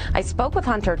 quote, "I spoke with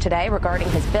Hunter today regarding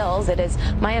his bills. It is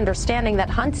my understanding that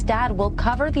Hunt's dad will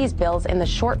cover these bills in the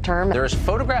short term." There is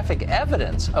photographic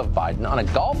evidence of Biden on a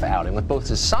golf outing with both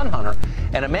his son Hunter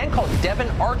and a man called Devin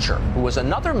Archer, who was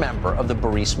another member of the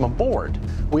Burisma board.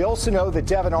 We also know that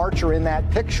Devin Archer in that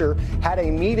picture had a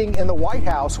meeting in the White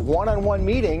House, one-on-one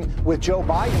meeting with Joe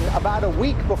Biden about a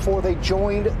week before they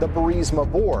joined the Burisma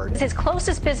board. His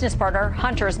closest business partner,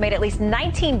 Hunter, has made at least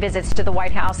 19 visits to the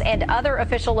White House and other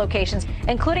official locations,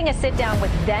 including a sit-down with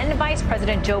then Vice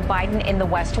President Joe Biden in the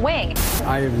West Wing.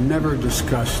 I have never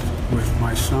discussed with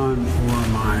my son or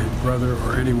my brother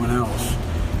or anyone else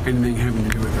anything having to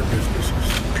do with their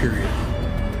businesses, period.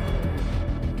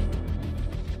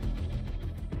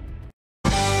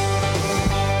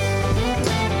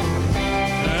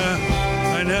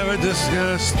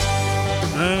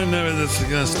 I never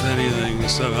discussed anything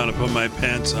except how to put my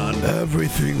pants on.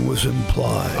 Everything was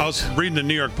implied. I was reading the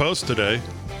New York Post today,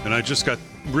 and I just got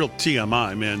real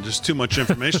TMI, man. Just too much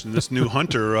information. This new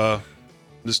Hunter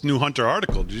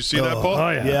article. Did you see that, Paul?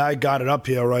 Oh, yeah, I got it up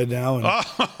here right now. And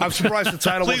I'm surprised the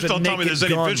title Please wasn't don't tell me there's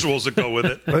any visuals that go with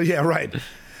it. Oh, yeah, right.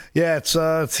 Yeah,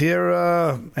 it's here,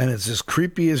 and it's as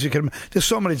creepy as you can. There's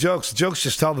so many jokes. The jokes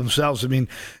just tell themselves. I mean,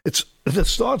 it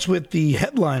starts with the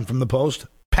headline from the Post: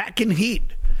 "Packing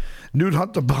heat. Nude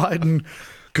Hunter Biden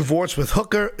cavorts with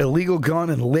hooker, illegal gun,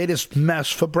 and latest mess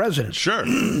for president." Sure.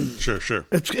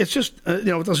 It's just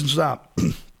it doesn't stop.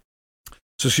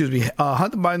 So, excuse me,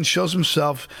 Hunter Biden shows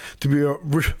himself to be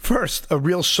a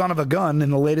real son of a gun in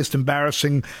the latest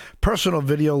embarrassing personal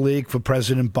video leak for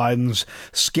President Biden's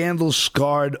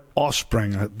scandal-scarred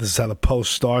offspring. This is how the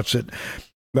Post starts it.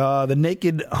 The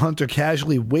naked Hunter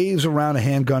casually waves around a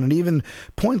handgun and even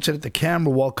points it at the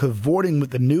camera while cavorting with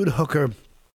the nude hooker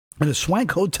in a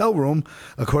swank hotel room,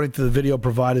 according to the video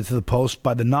provided to the Post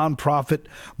by the nonprofit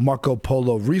Marco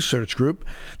Polo Research Group.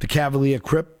 The cavalier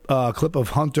clip of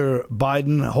Hunter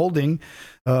Biden holding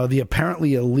the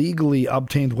apparently illegally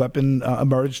obtained weapon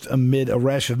emerged amid a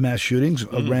rash of mass shootings,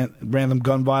 random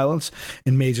gun violence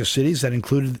in major cities that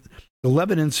included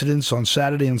 11 incidents on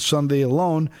Saturday and Sunday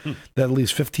alone, that at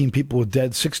least 15 people were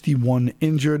dead, 61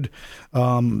 injured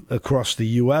across the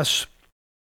U.S.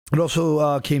 It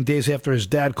also came days after his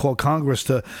dad called Congress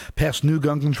to pass new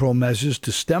gun control measures to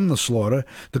stem the slaughter,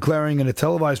 declaring in a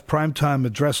televised primetime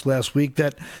address last week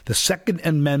that the Second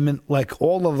Amendment, like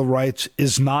all other rights,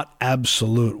 is not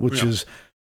absolute, which is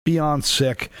beyond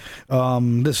sick.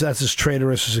 That's as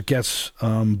traitorous as it gets.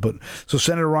 But so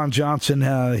Senator Ron Johnson,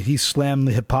 he slammed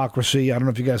the hypocrisy. I don't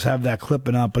know if you guys have that clip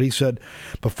or not, but he said,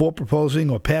 before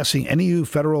proposing or passing any new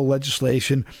federal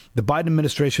legislation, the Biden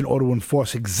administration ought to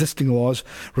enforce existing laws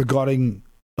regarding,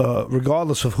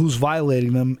 regardless of who's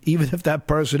violating them, even if that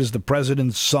person is the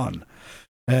president's son.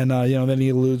 And, then he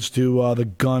alludes to the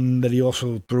gun that he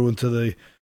also threw into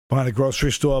behind a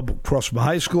grocery store across from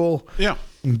high school. Yeah.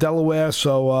 In Delaware.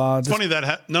 So it's funny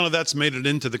that none of that's made it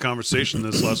into the conversation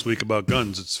this last week about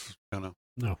guns. It's kind of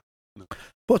no.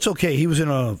 But it's okay. He was in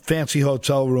a fancy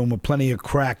hotel room with plenty of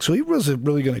crack, so he wasn't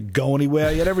really going to go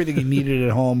anywhere. He had everything he needed at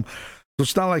home. So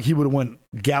it's not like he would have went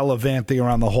gallivanting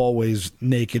around the hallways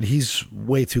naked. He's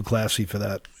way too classy for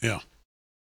that. Yeah.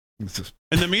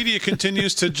 And the media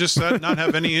continues to just not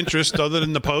have any interest other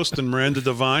than the Post and Miranda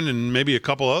Devine and maybe a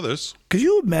couple others. Could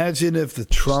you imagine if the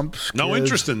Trumps no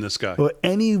interest in this guy or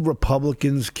any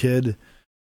Republican's kid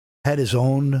had his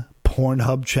own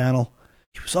Pornhub channel?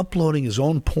 He was uploading his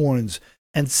own porns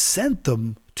and sent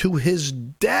them to his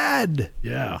dad.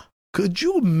 Yeah. Could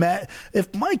you imagine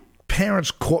if my parents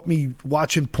caught me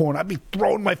watching porn? I'd be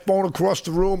throwing my phone across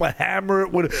the room. I'd hammer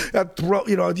it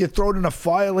you throw it in a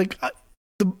fire like.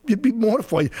 You'd be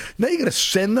mortified. Now you're going to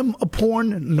send them a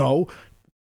porn? No.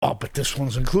 Oh, but this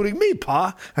one's including me,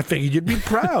 Pa. I figured you'd be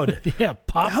proud. Yeah,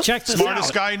 Pop, check this out.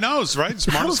 Smartest guy knows, right?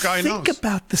 Smartest guy knows. Think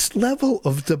about this level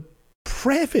of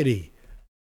depravity.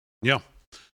 Yeah.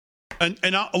 And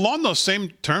along those same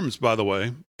terms, by the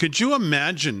way, could you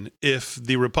imagine if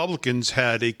the Republicans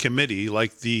had a committee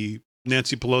like the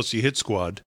Nancy Pelosi hit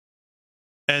squad,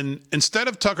 and instead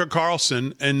of Tucker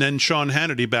Carlson and then Sean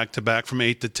Hannity back to back from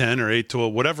 8 to 10 or 8 to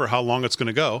whatever, how long it's going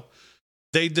to go,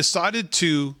 They decided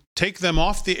to take them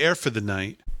off the air for the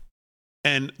night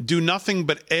and do nothing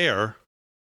but air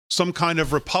some kind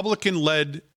of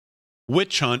Republican-led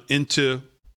witch hunt into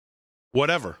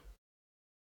whatever.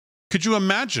 Could you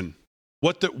imagine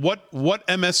what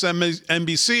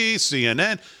MSNBC,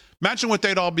 CNN, imagine what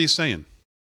they'd all be saying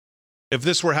if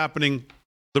this were happening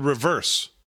the reverse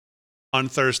on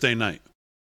Thursday night.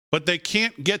 But they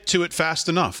can't get to it fast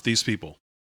enough, these people.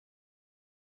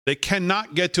 They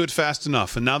cannot get to it fast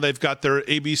enough. And now they've got their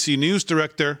ABC News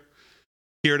director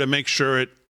here to make sure it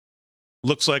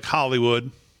looks like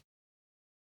Hollywood.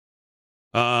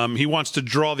 He wants to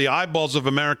draw the eyeballs of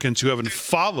Americans who haven't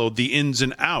followed the ins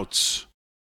and outs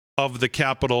of the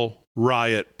Capitol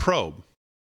riot probe.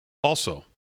 Also,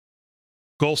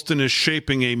 Golston is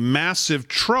shaping a massive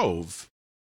trove,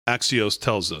 Axios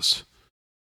tells us.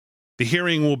 The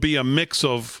hearing will be a mix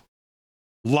of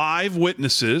live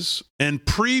witnesses and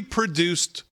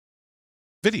pre-produced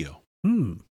video.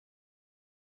 The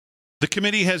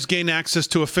committee has gained access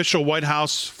to official White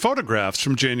House photographs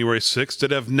from January 6th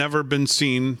that have never been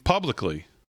seen publicly.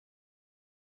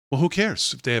 Well, who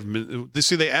cares if they have?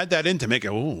 They add that in to make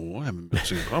it. Oh, I haven't been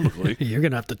seen publicly. You're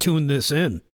gonna have to tune this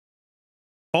in.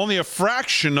 Only a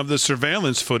fraction of the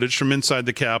surveillance footage from inside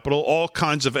the Capitol, all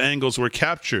kinds of angles were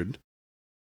captured.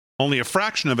 Only a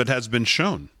fraction of it has been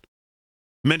shown.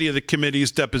 Many of the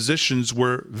committee's depositions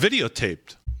were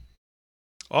videotaped.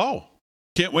 Oh,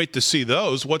 can't wait to see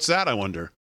those. What's that, I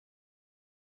wonder?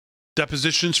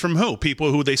 Depositions from who?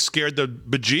 People who they scared the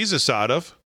bejesus out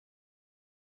of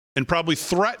and probably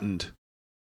threatened.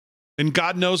 And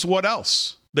God knows what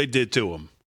else they did to them.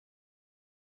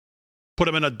 Put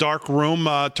them in a dark room,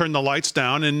 turn the lights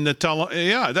down, and tell them,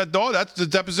 yeah, that's the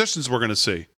depositions we're going to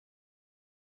see.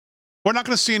 We're not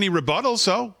going to see any rebuttals,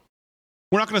 though.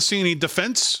 We're not going to see any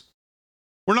defense.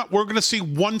 We're going to see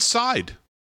one side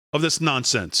of this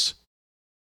nonsense.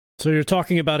 So you're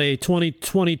talking about a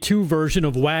 2022 version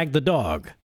of Wag the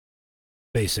Dog,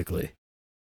 basically.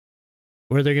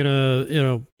 Where they're going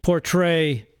to,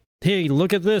 portray, hey,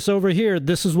 look at this over here.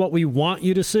 This is what we want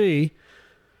you to see.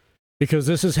 Because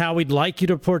this is how we'd like you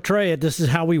to portray it. This is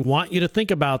how we want you to think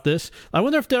about this. I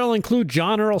wonder if they'll include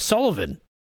John Earl Sullivan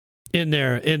in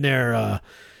their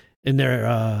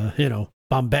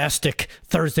bombastic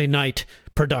Thursday night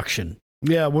production.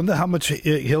 Yeah, I wonder how much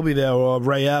he'll be there, or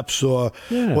Ray Epps, or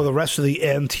the rest of the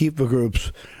Antifa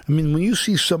groups. I mean, when you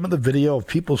see some of the video of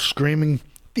people screaming,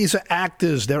 these are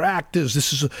actors. They're actors.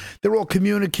 They're all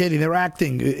communicating. They're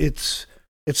acting. It's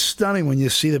stunning when you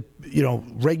see the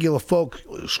regular folk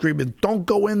screaming, "Don't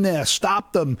go in there!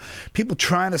 Stop them!" People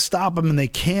trying to stop them and they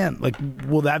can't. Like,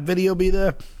 will that video be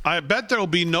there? I bet there will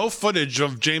be no footage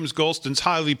of James Golston's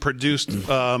highly produced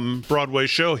Broadway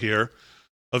show here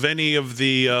of any of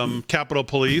the Capitol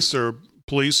Police or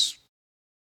police.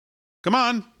 Come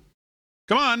on,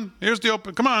 here's the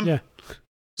open. Come on. Yeah.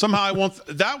 Somehow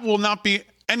that will not be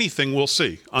anything we'll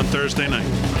see on Thursday night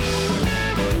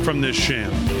from this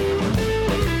sham.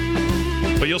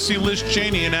 But you'll see Liz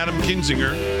Cheney and Adam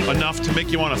Kinzinger enough to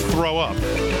make you want to throw up.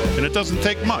 And it doesn't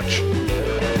take much.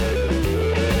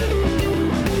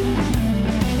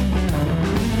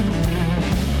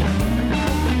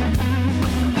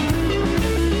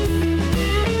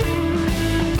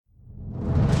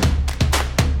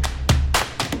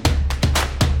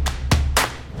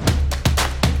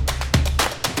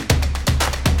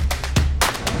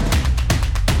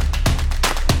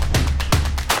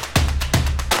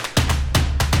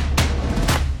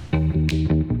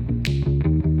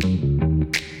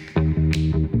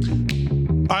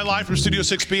 Live from Studio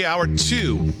 6B, Hour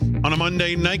 2 on a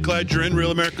Monday night. Glad you're in.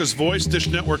 Real America's Voice, Dish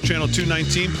Network Channel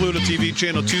 219, Pluto TV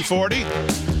Channel 240,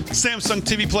 Samsung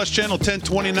TV Plus Channel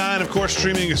 1029, of course,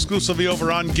 streaming exclusively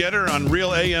over on Getter on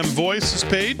Real AM Voice's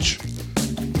page.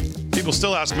 People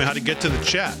still ask me how to get to the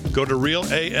chat. Go to Real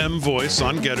AM Voice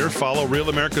on Getter, follow Real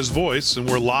America's Voice, and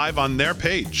we're live on their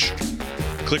page.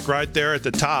 Click right there at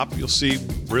the top. You'll see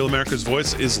Real America's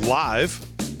Voice is live,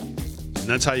 and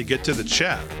that's how you get to the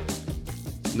chat.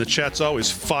 And the chat's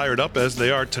always fired up as they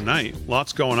are tonight.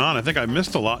 Lots going on. I think I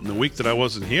missed a lot in the week that I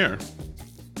wasn't here.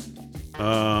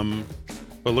 But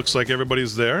it looks like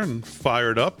everybody's there and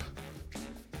fired up.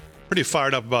 Pretty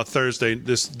fired up about Thursday.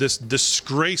 This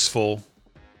disgraceful.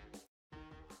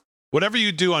 Whatever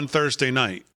you do on Thursday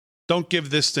night, don't give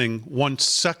this thing 1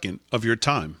 second of your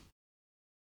time.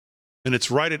 And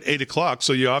it's right at 8 o'clock,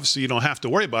 so you don't have to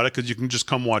worry about it because you can just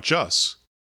come watch us.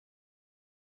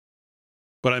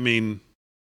 But I mean,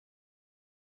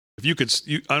 if you could,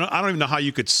 I don't even know how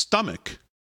you could stomach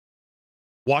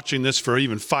watching this for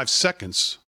even 5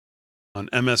 seconds on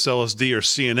MSLSD or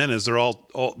CNN is they're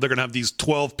going to have these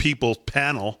 12 people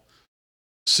panel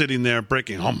sitting there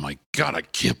breaking. Oh my God, I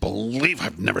can't believe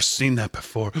I've never seen that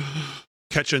before.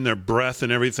 Catching their breath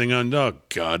and everything on. Oh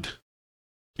God.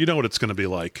 You know what it's going to be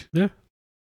like. Yeah.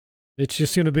 It's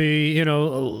just going to be,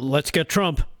 let's get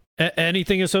Trump.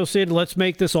 Anything associated, let's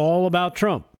make this all about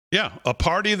Trump. Yeah. A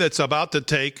party that's about to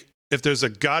take, if there's a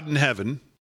God in heaven,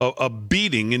 a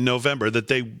beating in November that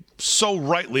they so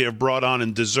rightly have brought on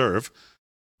and deserve.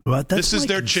 Well, this is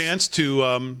their chance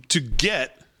to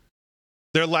get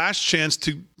their last chance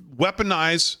to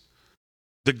weaponize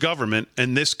the government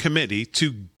and this committee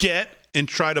to get and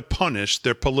try to punish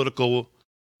their political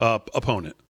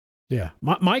opponent. Yeah.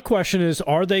 My question is,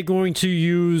 are they going to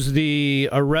use the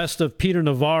arrest of Peter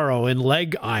Navarro in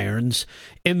leg irons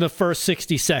in the first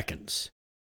 60 seconds?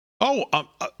 Oh,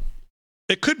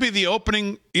 it could be the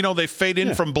opening. They fade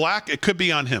in from black. It could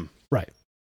be on him. Right.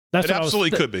 It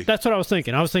absolutely could be. That's what I was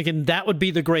thinking. I was thinking that would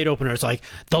be the great opener. It's like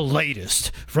the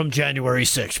latest from January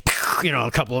 6th.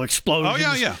 A couple of explosions.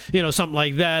 Oh, yeah. Something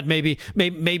like that.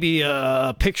 Maybe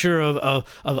a picture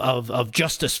of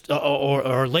Justice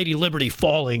or Lady Liberty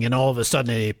falling, and all of a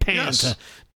sudden a pan. Yes. To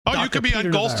you could be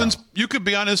on Golston's. You could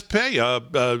be on his pay.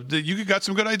 You got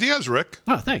some good ideas, Rick.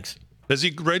 Oh, thanks. Has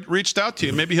he reached out to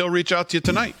you? Maybe he'll reach out to you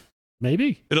tonight.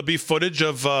 Maybe. It'll be footage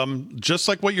of, just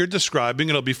like what you're describing,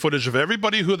 it'll be footage of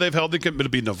everybody who they've held. It'll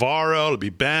be Navarro, it'll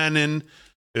be Bannon,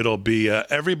 it'll be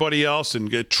everybody else, and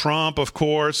get Trump, of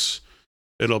course.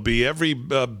 It'll be every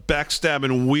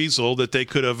backstabbing weasel that they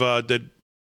could have, that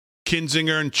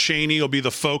Kinzinger and Cheney will be the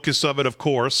focus of it, of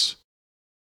course.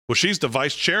 Well, she's the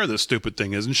vice chair of this stupid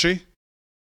thing, isn't she?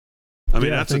 I mean,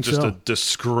 that's just a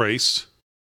disgrace.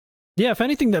 Yeah, if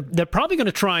anything, they're probably going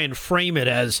to try and frame it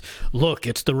as, look,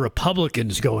 it's the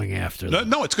Republicans going after them.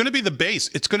 No, it's going to be the base.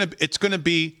 It's going to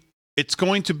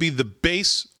be the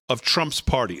base of Trump's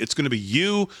party. It's going to be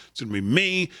you. It's going to be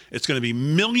me. It's going to be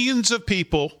millions of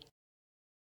people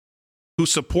who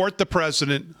support the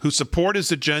president, who support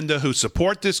his agenda, who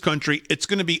support this country. It's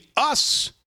going to be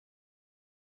us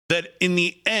that, in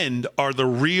the end, are the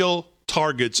real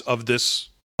targets of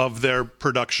their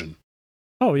production.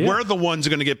 Oh, yeah. We're the ones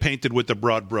going to get painted with the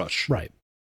broad brush. Right.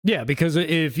 Yeah, because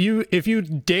if you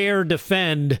dare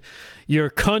defend your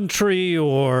country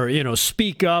or,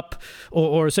 speak up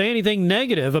or say anything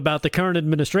negative about the current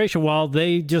administration, well,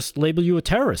 they just label you a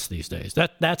terrorist these days.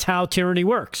 That's how tyranny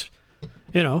works.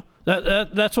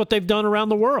 That's what they've done around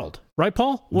the world. Right,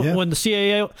 Paul? Yeah. When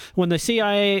the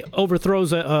CIA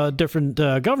overthrows a different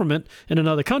government in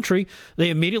another country,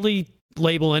 they immediately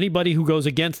label anybody who goes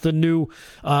against the new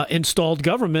installed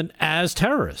government as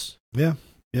terrorists. Yeah,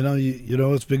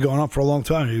 it's been going on for a long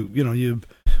time.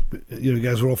 You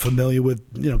guys are all familiar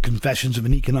with Confessions of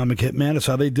an Economic Hitman. It's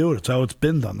how they do it. It's how it's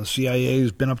been done. The CIA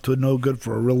has been up to no good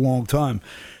for a real long time,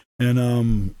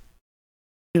 and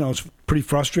it's pretty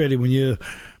frustrating when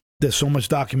there's so much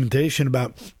documentation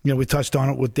about. We touched on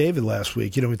it with David last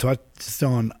week. We touched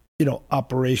on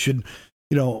Operation.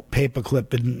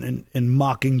 Paperclip and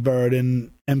Mockingbird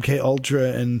and MK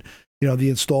Ultra and the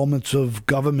installments of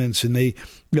governments, and they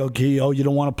you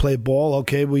don't want to play ball,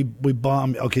 okay, we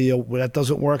bomb, okay, that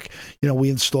doesn't work, we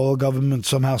install a government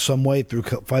somehow, some way through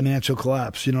financial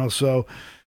collapse, so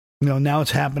now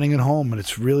it's happening at home, and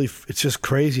it's just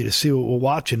crazy to see what we're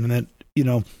watching, and that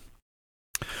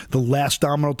the last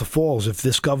domino to fall is if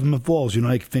this government falls.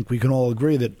 I think we can all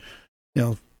agree that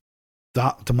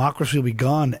democracy will be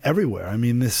gone everywhere. I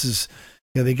mean, this is,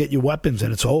 they get your weapons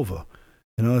and it's over.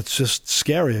 It's just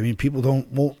scary. I mean, people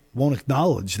won't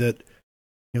acknowledge that,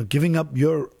 giving up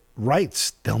your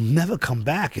rights, they'll never come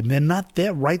back, and they're not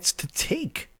their rights to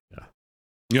take.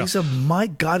 Yeah. These are my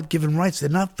God-given rights. They're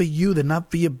not for you. They're not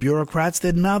for your bureaucrats.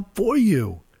 They're not for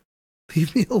you.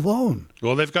 Leave me alone.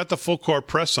 Well, they've got the full court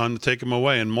press on to take them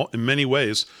away in many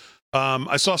ways.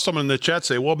 I saw someone in the chat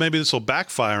say, well, maybe this will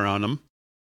backfire on them.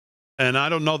 And I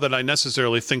don't know that I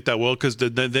necessarily think that will, because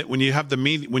when you have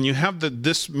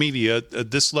this media at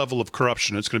this level of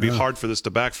corruption, it's going to be hard for this to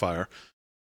backfire.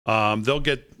 They'll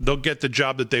get the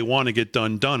job that they want to get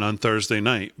done on Thursday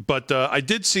night. But I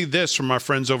did see this from our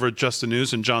friends over at Just the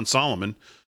News and John Solomon.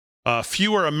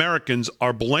 Fewer Americans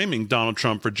are blaming Donald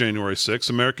Trump for January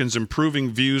 6th. Americans' improving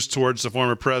views towards the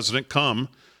former president come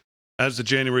as the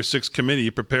January 6th committee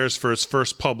prepares for its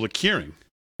first public hearing.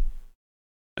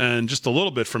 And just a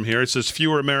little bit from here, it says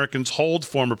fewer Americans hold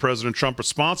former President Trump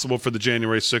responsible for the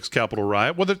January 6th Capitol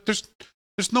riot. Well,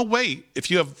 there's no way, if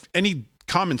you have any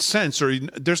common sense,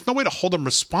 there's no way to hold him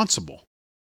responsible.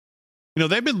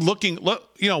 They've been looking,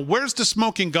 where's the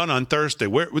smoking gun on Thursday?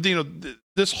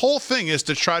 This whole thing is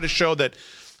to try to show that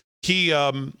he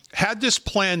had this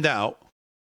planned out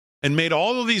and made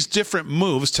all of these different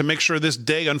moves to make sure this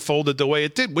day unfolded the way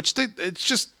it did, it's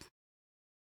just...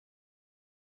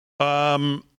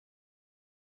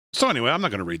 So anyway, I'm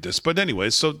not going to read this, but anyway,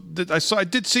 so I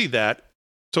did see that.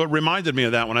 So it reminded me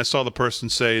of that when I saw the person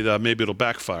say maybe it'll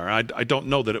backfire. I don't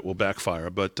know that it will backfire,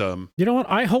 but you know what?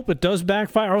 I hope it does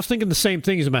backfire. I was thinking the same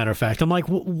thing, as a matter of fact. I'm like,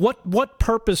 what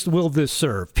purpose will this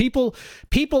serve? People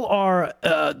are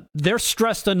they're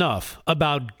stressed enough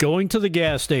about going to the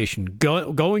gas station,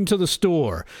 going to the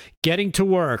store, getting to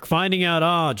work, finding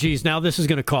out, geez, now this is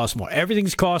going to cost more.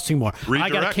 Everything's costing more. Redirect, I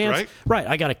got to cancel. Right?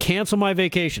 I got to cancel my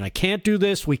vacation. I can't do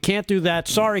this. We can't do that.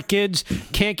 Sorry, kids,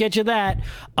 can't get you that.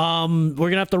 We're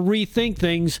gonna have to rethink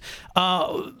things.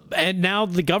 And now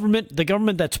the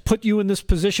government that's put you in this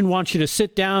position wants you to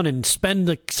sit down and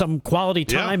spend some quality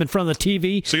time in front of the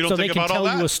TV so they can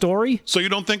tell you a story. So you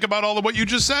don't think about all of what you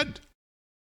just said.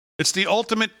 It's the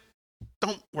ultimate.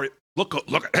 Don't worry. Look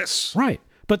at this. Right.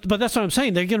 But that's what I'm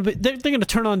saying. They're gonna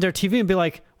turn on their TV and be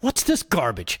like, "What's this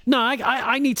garbage?" No,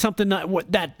 I need something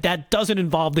that doesn't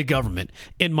involve the government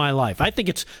in my life. I think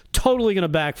it's totally gonna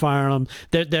backfire on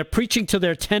them. They're preaching to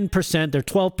their 10%, their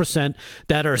 12%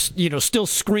 that are still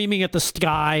screaming at the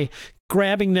sky,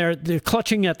 they're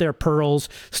clutching at their pearls.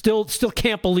 Still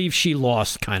can't believe she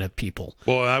lost kind of people.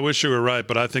 Well, I wish you were right,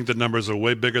 but I think the numbers are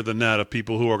way bigger than that of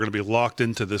people who are going to be locked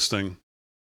into this thing.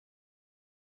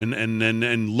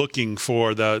 And looking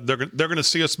for they're going to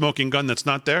see a smoking gun that's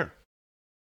not there.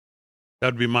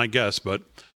 That'd be my guess. But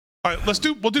all right,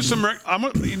 we'll do some.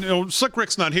 Slick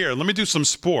Rick's not here. Let me do some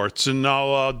sports, and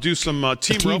I'll do some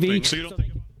team roping. So let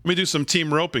me do some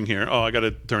team roping here. Oh, I got to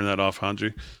turn that off,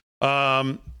 Hanji.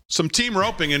 Some team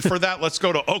roping, and for that, let's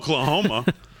go to Oklahoma.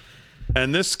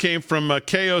 And this came from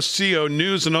KOCO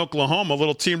News in Oklahoma. A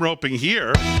little team roping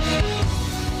here.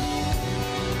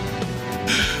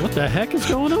 What the heck is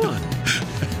going on?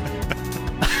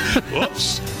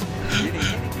 Whoops. Get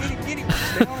it.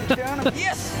 Stay on it, John.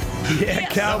 Yes. Yeah,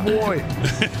 cowboy.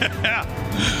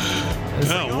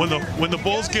 No, when the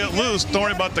Bulls get loose, don't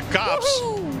worry about the cops.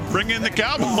 Bring in the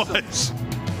Cowboys.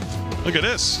 Look at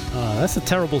this. That's a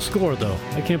terrible score, though.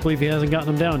 I can't believe he hasn't gotten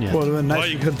them down yet. Well,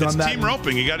 nice it's team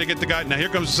roping. You got to get the guy. Now here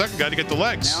comes the second guy to get the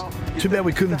legs. Too bad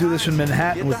we couldn't do this in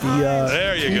Manhattan with the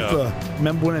there you go.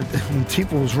 Remember when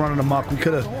Tifa was running amok? We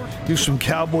could have used some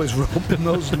Cowboys roping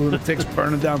those lunatics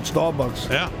burning down Starbucks.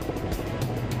 Yeah.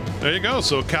 There you go.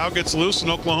 So Cow gets loose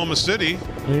in Oklahoma City.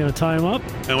 Are you going to tie him up?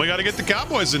 And we got to get the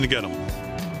Cowboys in to get him.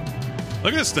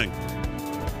 Look at this thing.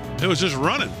 It was just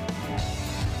running.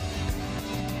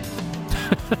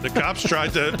 The cops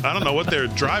tried to, I don't know what they're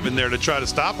driving there to try to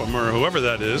stop him or whoever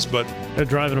that is, but they're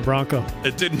driving a Bronco.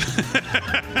 It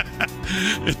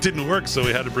didn't work, so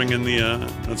we had to bring in the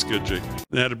that's good, Jake.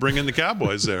 They had to bring in the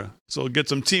Cowboys there. So we'll get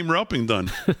some team roping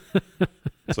done.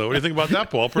 So what do you think about that,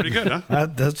 Paul? Pretty good, huh?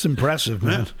 That's impressive,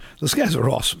 man. Yeah. Those guys are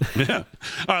awesome. Yeah.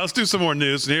 All right, let's do some more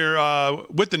news. Here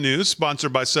with the news,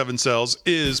 sponsored by 7 Cells,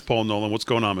 is Paul Nolan. What's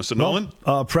going on, Mr. Nolan?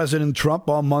 President Trump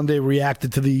on Monday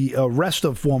reacted to the arrest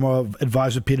of former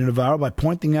advisor Peter Navarro by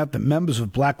pointing out that members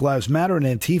of Black Lives Matter and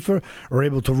Antifa are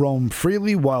able to roam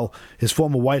freely while his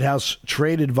former White House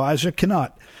trade advisor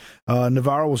cannot.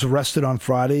 Navarro was arrested on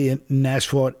Friday in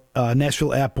Nashville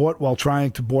Airport while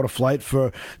trying to board a flight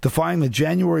for defying the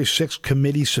January 6th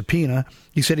committee subpoena.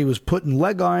 He said he was put in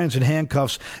leg irons and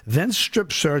handcuffs, then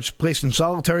strip searched, placed in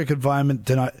solitary confinement,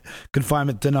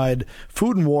 denied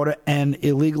food and water, and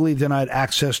illegally denied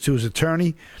access to his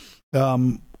attorney.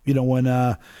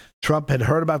 When Trump had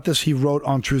heard about this, he wrote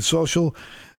on Truth Social,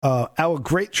 our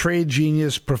great trade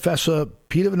genius, Professor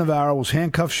Peter Navarro, was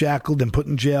handcuffed, shackled, and put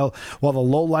in jail while the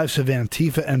lowlifes of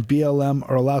Antifa and BLM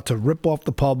are allowed to rip off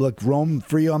the public, roam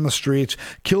free on the streets,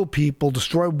 kill people,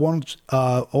 destroy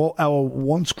all our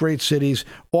once great cities,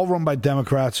 all run by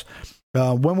Democrats.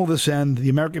 When will this end? The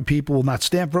American people will not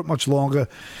stand for it much longer.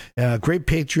 Great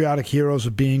patriotic heroes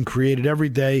are being created every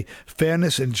day.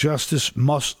 Fairness and justice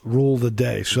must rule the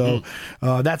day. So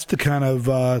that's the kind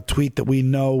of tweet that we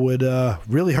know would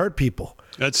really hurt people.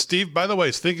 That's Steve, by the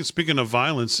way, speaking of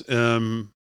violence and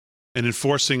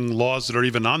enforcing laws that are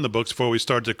even on the books before we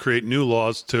start to create new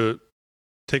laws to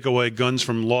take away guns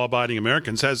from law-abiding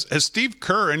Americans. Has Steve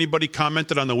Kerr, anybody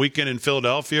commented on the weekend in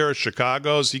Philadelphia or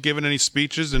Chicago? Has he given any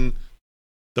speeches in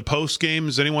the post game?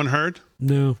 Has anyone heard?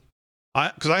 No,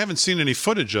 because I haven't seen any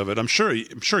footage of it. I'm sure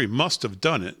he must have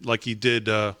done it like he did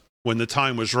when the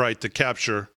time was right to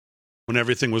capture, when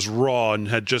everything was raw and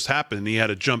had just happened. He had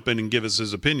to jump in and give us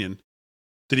his opinion.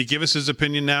 Did he give us his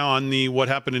opinion now on what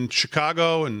happened in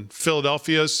Chicago and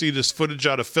Philadelphia? See this footage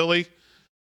out of Philly?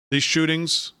 These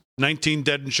shootings, 19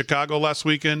 dead in Chicago last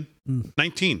weekend.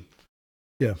 19.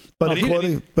 Yeah, but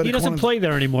he doesn't play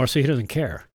there anymore, so he doesn't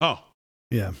care. Oh.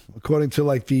 Yeah, according to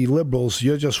like the liberals,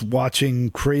 you're just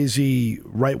watching crazy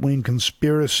right-wing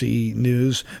conspiracy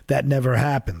news that never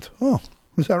happened. Oh,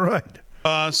 is that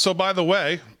right? So by the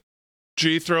way,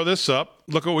 G, throw this up.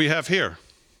 Look what we have here.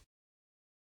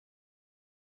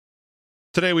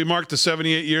 Today we mark the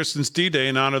 78 years since D-Day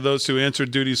and honor those who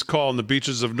answered duty's call on the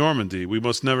beaches of Normandy. We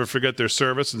must never forget their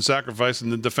service and sacrifice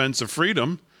in the defense of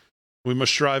freedom. We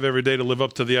must strive every day to live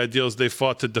up to the ideals they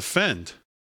fought to defend.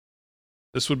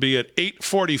 This would be at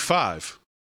 8:45.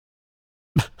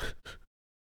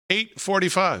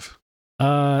 8:45.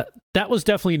 That was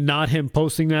definitely not him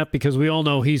posting that because we all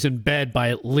know he's in bed by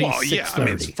at least 6:30. Yeah, I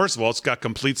mean, first of all, it's got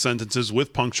complete sentences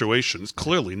with punctuation. It's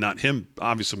clearly not him.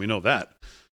 Obviously, we know that.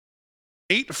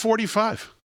 8:45.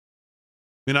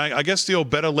 I mean, I guess the old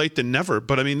better late than never,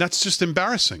 but I mean, that's just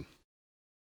embarrassing.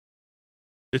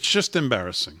 It's just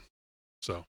embarrassing.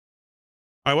 So, all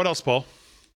right, what else, Paul?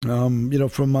 From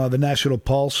the National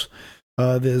Pulse,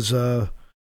 there's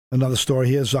another story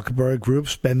here. Zuckerberg Group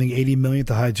spending $80 million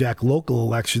to hijack local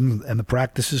elections, and the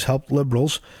practices helped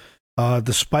liberals.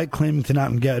 Despite claiming to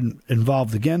not get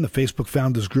involved again, the Facebook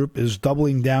Founders Group is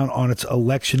doubling down on its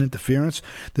election interference.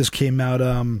 This came out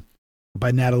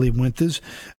by Natalie Winters.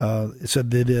 It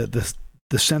said that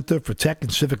the Center for Tech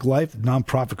and Civic Life, a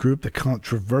nonprofit group that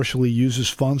controversially uses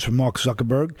funds from Mark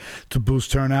Zuckerberg to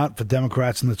boost turnout for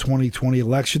Democrats in the 2020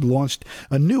 election, launched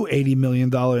a new $80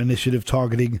 million initiative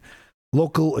targeting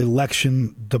local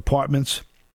election departments.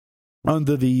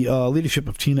 Under the leadership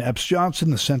of Tina Epps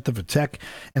Johnson, the Center for Tech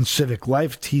and Civic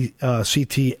Life,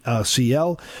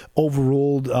 CTCL,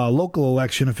 overruled local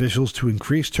election officials to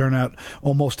increase turnout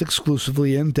almost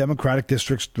exclusively in Democratic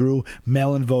districts through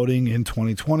mail-in voting in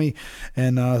 2020.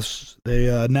 And they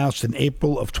announced in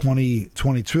April of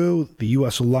 2022, the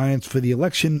U.S. Alliance for the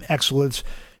Election Excellence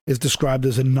is described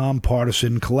as a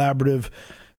nonpartisan collaborative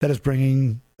that is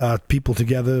bringing people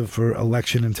together for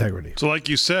election integrity. So like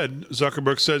you said,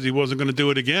 Zuckerberg says he wasn't going to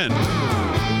do it again.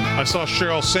 I saw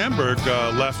Sheryl Sandberg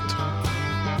left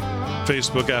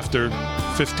Facebook after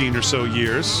 15 or so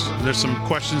years. And there's some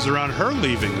questions around her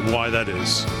leaving and why that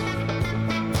is.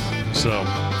 So,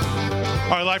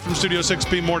 all right, live from Studio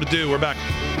 6B, more to do. We're back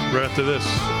right after this.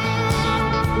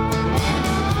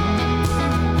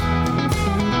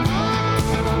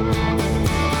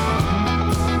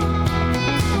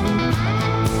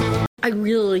 I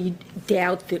really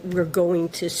doubt that we're going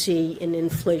to see an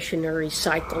inflationary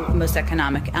cycle. Most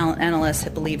economic analysts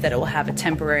believe that it will have a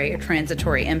temporary or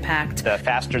transitory impact. The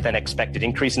faster than expected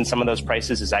increase in some of those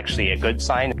prices is actually a good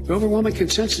sign. The overwhelming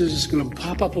consensus is going to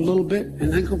pop up a little bit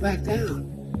and then go back down.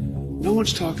 No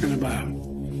one's talking about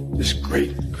this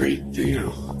great,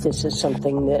 This is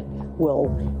something that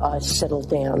will settle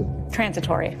down.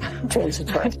 Transitory.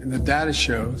 And the data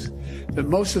shows that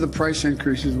most of the price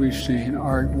increases we've seen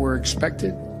were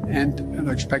expected and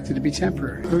are expected to be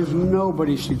temporary. There's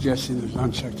nobody suggesting there's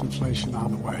unchecked inflation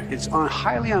on the way. It's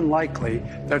highly unlikely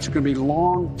that it's going to be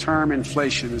long-term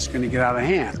inflation that's going to get out of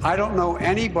hand. I don't know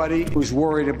anybody who's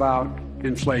worried about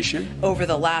inflation. Over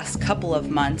the last couple of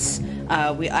months,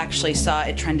 we actually saw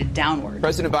it trended downward.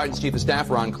 President Biden's chief of staff,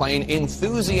 Ron Klain,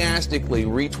 enthusiastically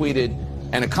retweeted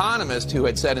an economist who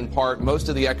had said in part most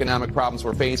of the economic problems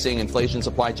we're facing, inflation,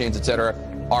 supply chains, et cetera,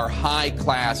 are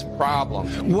high-class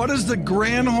problems. What is the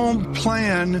Granholm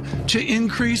plan to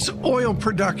increase oil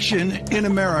production in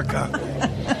America?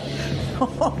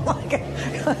 Oh my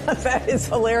God, that is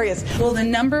hilarious. Well, the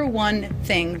number one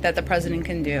thing that the president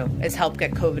can do is help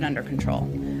get COVID under control.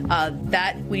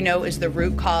 That we know is the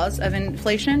root cause of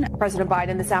inflation. President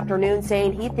Biden this afternoon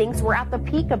saying he thinks we're at the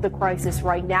peak of the crisis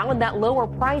right now and that lower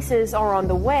prices are on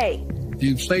the way. The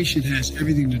inflation has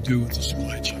everything to do with the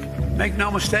supply chain. Make no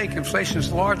mistake, inflation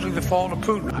is largely the fault of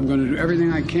Putin. I'm going to do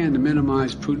everything I can to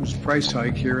minimize Putin's price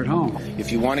hike here at home.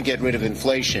 If you want to get rid of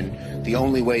inflation, the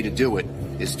only way to do it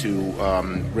is to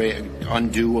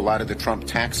undo a lot of the Trump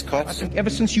tax cuts. I think ever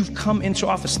since you've come into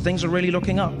office, things are really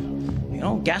looking up. You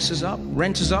know, gas is up,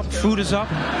 rent is up, food is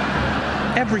up,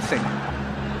 everything.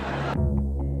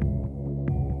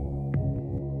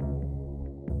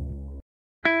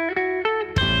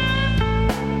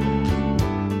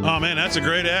 Oh, man, that's a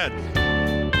great ad.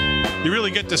 You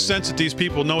really get the sense that these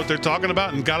people know what they're talking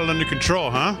about and got it under control,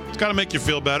 huh? It's got to make you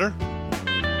feel better.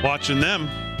 Watching them.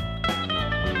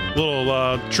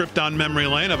 Little trip down memory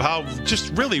lane of how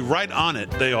just really right on it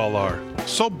they all are.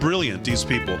 So brilliant, these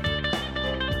people.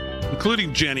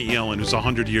 Including Janet Yellen, who's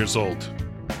 100 years old.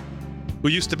 Who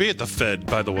used to be at the Fed,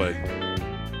 by the way.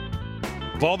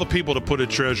 Of all the people to put at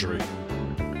Treasury.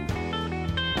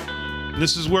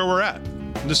 This is where we're at.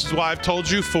 This is why I've told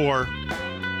you for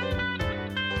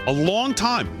A long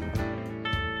time.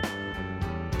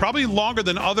 Probably longer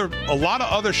than a lot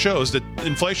of other shows that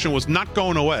inflation was not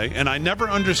going away, and I never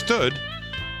understood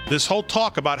this whole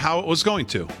talk about how it was going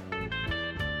to.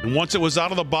 And once it was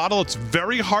out of the bottle, it's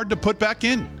very hard to put back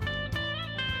in.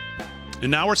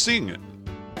 And now we're seeing it.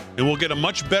 And we'll get a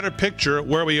much better picture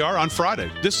where we are on Friday.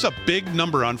 This is a big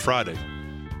number on Friday.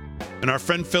 And our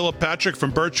friend Philip Patrick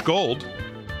from Birch Gold,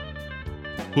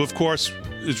 who, of course,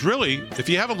 is really, if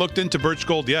you haven't looked into Birch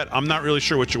Gold yet, I'm not really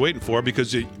sure what you're waiting for,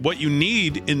 because what you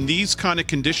need in these kind of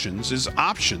conditions is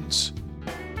options.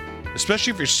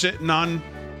 Especially if you're sitting on,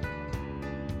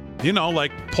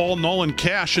 like Paul Nolan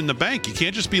cash in the bank. You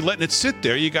can't just be letting it sit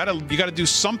there. You gotta do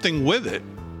something with it.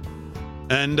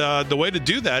 And the way to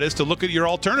do that is to look at your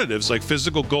alternatives, like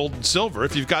physical gold and silver.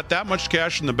 If you've got that much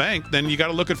cash in the bank, then you got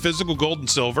to look at physical gold and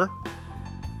silver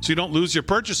so you don't lose your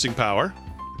purchasing power.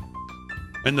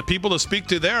 And the people to speak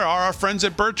to there are our friends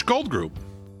at Birch Gold Group.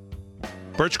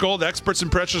 Birch Gold, experts in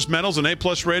precious metals, an A+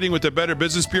 rating with the Better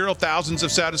Business Bureau, thousands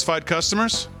of satisfied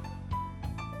customers.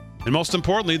 And most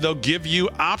importantly, they'll give you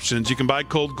options. You can buy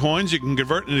gold coins. You can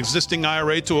convert an existing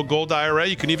IRA to a gold IRA.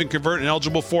 You can even convert an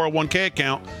eligible 401k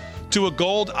account to a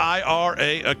gold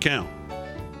IRA account.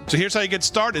 So here's how you get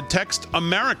started. Text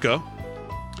America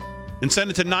and send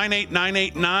it to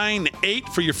 989898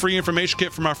 for your free information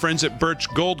kit from our friends at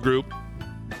Birch Gold Group.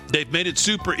 They've made it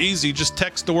super easy. Just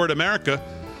text the word America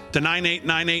to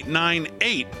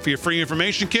 989898 for your free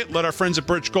information kit. Let our friends at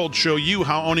Birch Gold show you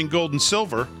how owning gold and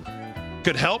silver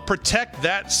could help protect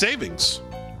that savings.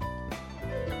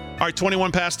 All right,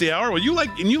 21 past the hour. Well, you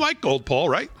like gold, Paul,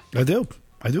 right? I do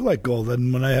like gold,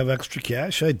 and when I have extra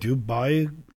cash, I do buy.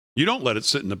 You don't let it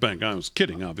sit in the bank. I was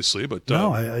kidding, obviously, but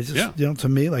no, I just to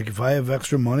me, like if I have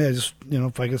extra money, I just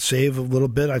if I could save a little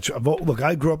bit. Look,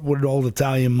 I grew up with an old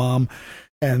Italian mom,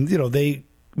 and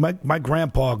my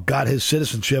grandpa got his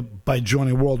citizenship by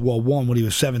joining World War I when he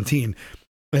was 17.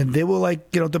 And they were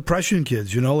like, Depression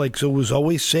kids, so it was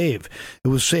always save. It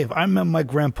was save. I remember my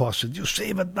grandpa said, you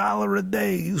save $1 a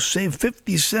day. You save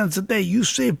 50 cents a day. You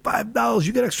save $5.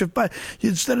 You get extra $5.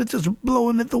 Instead of just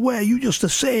blowing it away, you just a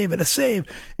save. And,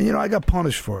 I got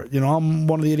punished for it. I'm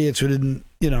one of the idiots who didn't,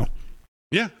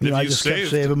 Yeah. I just kept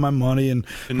saving my money. And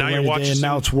now you're watching. And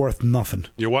now it's worth nothing.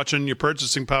 You're watching your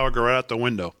purchasing power go right out the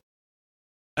window.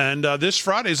 And this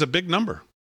Friday is a big number.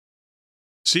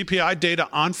 CPI data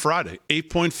on Friday,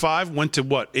 8.5 went to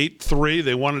what? 8.3.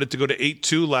 They wanted it to go to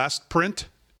 8.2 last print.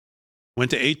 Went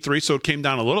to 8.3, so it came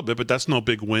down a little bit, but that's no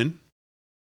big win.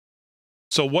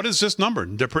 So what is this number?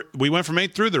 We went from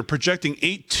 8.3. They're projecting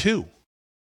 8.2.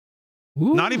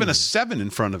 Not even a 7 in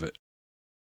front of it.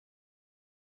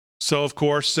 So, of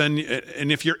course, and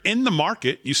if you're in the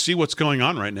market, you see what's going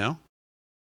on right now.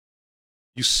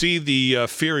 You see the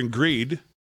fear and greed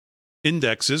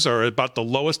indexes are about the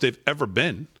lowest they've ever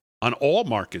been on all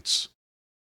markets.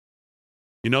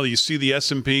 You see the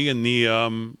S&P and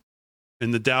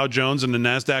the Dow Jones and the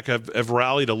NASDAQ have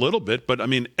rallied a little bit, but I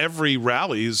mean every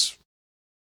rally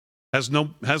has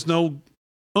no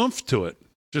oomph to it.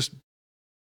 Just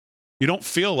you don't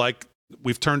feel like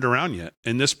we've turned around yet.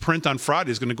 And this print on Friday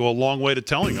is going to go a long way to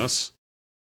telling us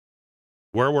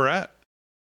where we're at.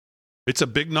 It's a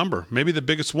big number, maybe the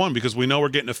biggest one, because we know we're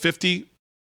getting a 50.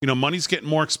 Money's getting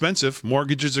more expensive.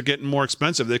 Mortgages are getting more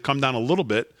expensive. They've come down a little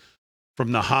bit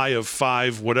from the high of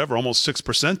 5, whatever, almost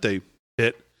 6% they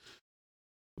hit.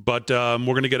 But we're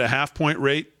going to get a 0.5 point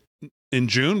rate in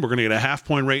June. We're going to get a 0.5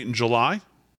 point rate in July.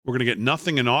 We're going to get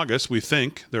nothing in August, we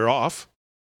think. They're off.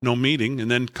 No meeting. And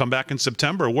then come back in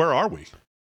September. Where are we?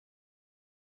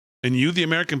 And you, the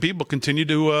American people, continue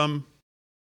to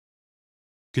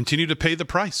pay the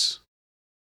price.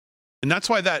 And that's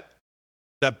why that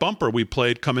bumper we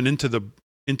played coming into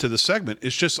the segment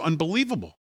is just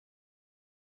unbelievable.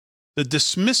 The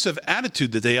dismissive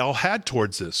attitude that they all had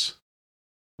towards this.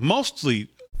 Mostly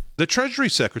the Treasury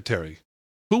Secretary,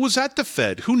 who was at the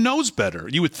Fed, who knows better.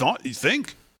 You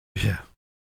think? Yeah.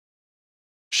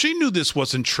 She knew this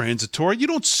wasn't transitory. You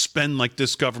don't spend like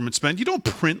this government spend. You don't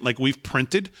print like we've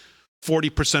printed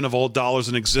 40% of all dollars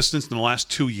in existence in the last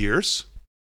 2 years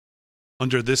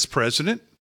under this president.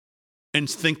 And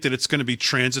think that it's going to be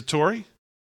transitory,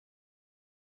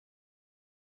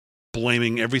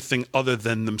 blaming everything other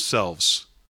than themselves.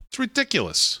 It's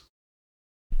ridiculous.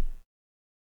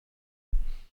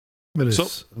 So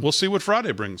we'll see what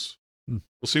Friday brings.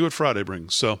 So,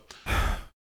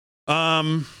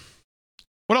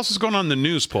 what else is going on in the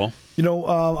news, Paul?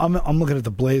 I'm looking at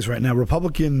the Blaze right now.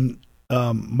 Republican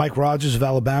Mike Rogers of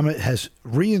Alabama has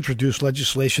reintroduced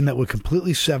legislation that would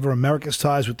completely sever America's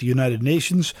ties with the United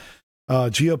Nations.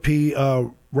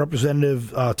 GOP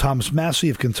Representative Thomas Massey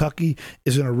of Kentucky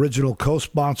is an original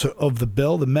co-sponsor of the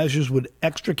bill. The measures would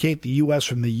extricate the U.S.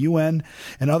 from the UN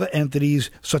and other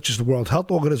entities such as the World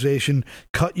Health Organization,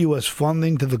 cut U.S.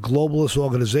 funding to the globalist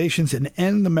organizations, and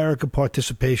end American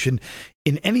participation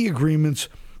in any agreements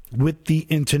with the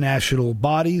international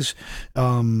bodies.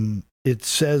 It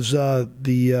says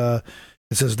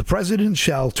the president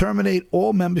shall terminate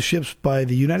all memberships by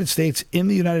the United States in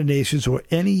the United Nations or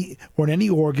in any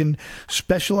organ,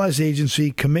 specialized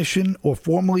agency, commission, or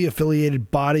formally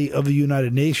affiliated body of the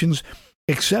United Nations,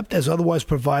 except as otherwise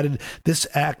provided. This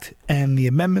act and the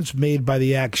amendments made by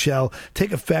the act shall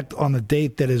take effect on the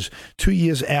date that is 2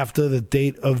 years after the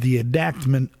date of the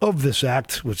enactment of this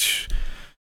act, which...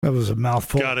 That was a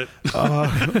mouthful. Got it.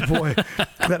 Boy,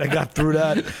 glad I got through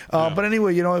that. But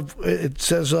anyway, it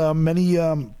says many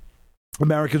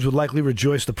Americans would likely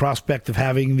rejoice the prospect of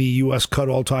having the U.S. cut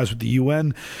all ties with the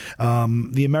UN.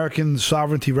 The American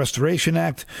Sovereignty Restoration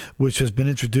Act, which has been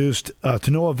introduced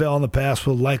to no avail in the past,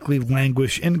 will likely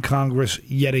languish in Congress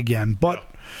yet again. But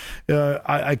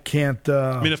I can't...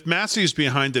 I mean, if Massey's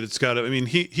behind it, it's got to... I mean,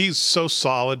 he's so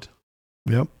solid.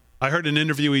 Yep. I heard an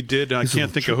interview he did, and I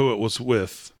can't think of who it was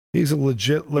with. He's a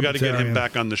legit libertarian. We got to get him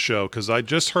back on the show, because I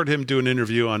just heard him do an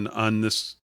interview on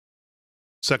this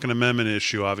Second Amendment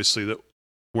issue, obviously, that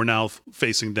we're now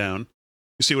facing down.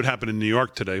 You see what happened in New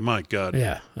York today. My God.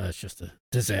 Yeah, that's just a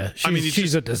disaster.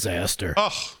 She's a disaster.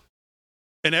 Oh,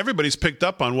 and everybody's picked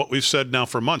up on what we've said now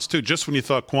for months, too. Just when you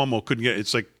thought Cuomo couldn't get it,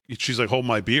 it's like, she's like, hold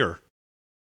my beer.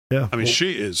 Yeah. I mean,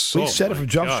 she is. We said it from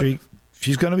Jump Street.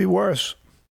 She's going to be worse.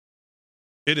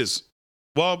 It is.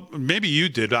 Well, maybe you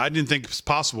did. I didn't think it was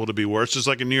possible to be worse. Just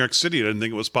like in New York City, I didn't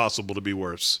think it was possible to be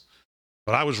worse.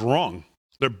 But I was wrong.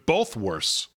 They're both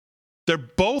worse. They're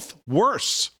both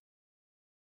worse.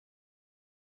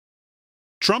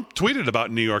 Trump tweeted about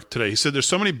New York today. He said there's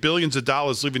so many billions of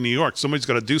dollars leaving New York. Somebody's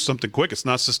got to do something quick. It's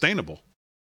not sustainable.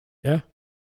 Yeah.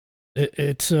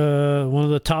 It's one of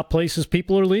the top places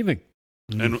people are leaving.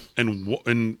 And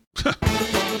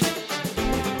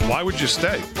why would you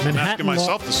stay? I'm asking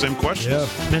myself the same questions.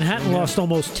 Yeah. Manhattan lost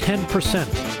almost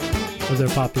 10% of their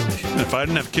population. If I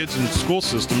didn't have kids in school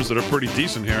systems that are pretty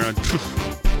decent here,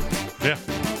 yeah.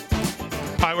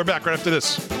 All right, we're back right after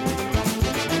this.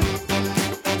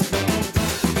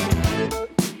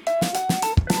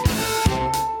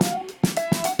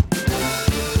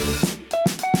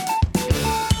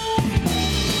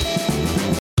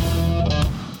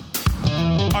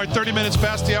 All right, 30 minutes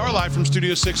past the hour, live from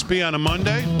Studio 6B on a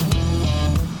Monday.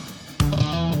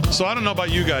 So I don't know about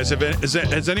you guys.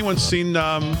 Has anyone seen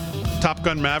Top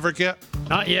Gun Maverick yet?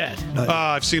 Not yet.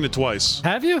 I've seen it twice.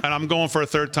 Have you? And I'm going for a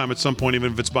third time at some point,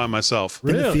 even if it's by myself.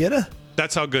 Really? In the theater?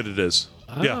 That's how good it is.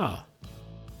 Ah. Yeah.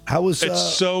 How was it's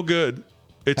so good.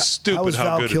 It's stupid how was how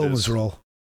Val good Kilmer's it is. role?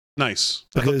 Nice.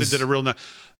 I thought they did a real nice.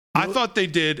 I thought they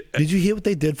did. Did you hear what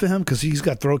they did for him? Because he's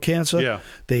got throat cancer. Yeah.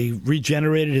 They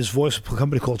regenerated his voice with a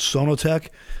company called Sonotech.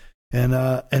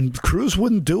 And Cruise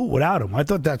wouldn't do it without him. I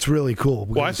thought that's really cool.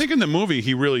 Well, I think in the movie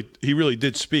he really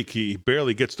did speak. He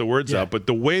barely gets the words out, but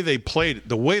the way they played it,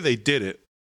 the way they did it,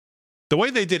 the way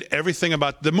they did everything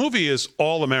about the movie is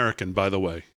all American, by the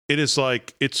way. It is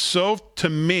like, it's so, to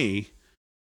me,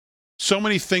 so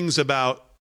many things about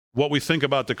what we think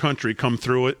about the country come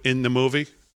through it in the movie.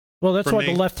 Well, that's why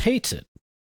the left hates it.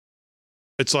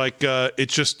 It's like,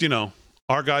 it's just,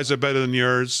 our guys are better than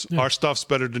yours. Yeah. Our stuff's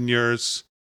better than yours.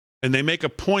 And they make a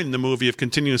point in the movie of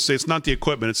continuing to say it's not the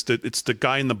equipment, it's the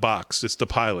guy in the box, it's the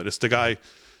pilot, it's the guy,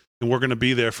 and we're going to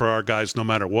be there for our guys no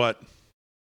matter what.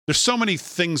 There's so many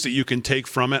things that you can take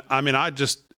from it. I mean,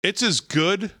 it's as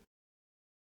good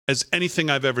as anything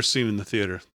I've ever seen in the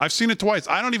theater. I've seen it twice.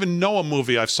 I don't even know a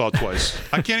movie I've saw twice.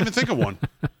 I can't even think of one.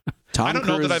 I don't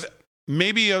know that I've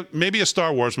maybe a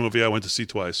Star Wars movie I went to see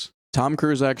twice. Tom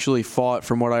Cruise actually fought,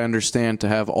 from what I understand, to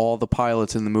have all the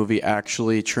pilots in the movie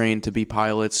actually trained to be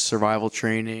pilots, survival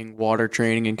training, water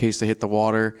training in case they hit the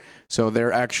water. So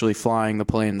they're actually flying the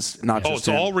planes, not just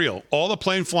him. All real. All the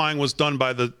plane flying was done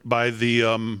by the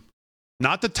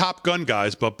not the Top Gun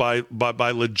guys, but by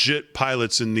legit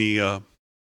pilots in the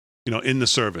in the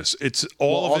service. It's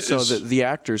all of it. Also, the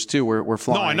actors too were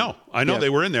flying. No, I know. Yeah. They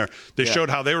were in there. They showed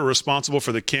how they were responsible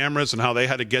for the cameras and how they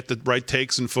had to get the right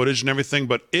takes and footage and everything.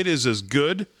 But it is as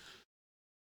good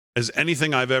as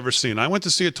anything I've ever seen. I went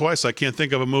to see it twice. I can't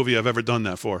think of a movie I've ever done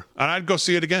that for, and I'd go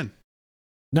see it again.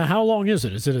 Now, how long is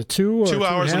it? Is it a 2 or 2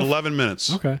 hours and 2.5? 11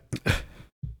 minutes? Okay.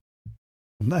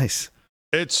 Nice.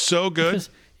 It's so good. Because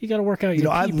you got to work out.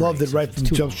 I loved it right from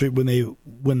Jump Street when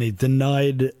they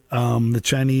denied the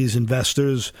Chinese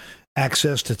investors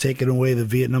access to taking away the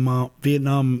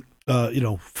Vietnam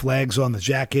flags on the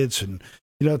jackets and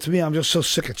To me, I'm just so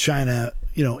sick of China,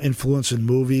 influencing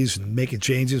movies and making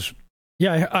changes.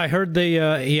 Yeah, I heard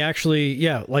he actually,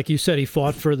 like you said, he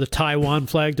fought for the Taiwan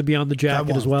flag to be on the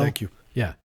jacket as well. Thank you.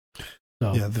 Yeah.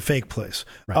 So. Yeah, the fake place.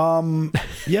 Right.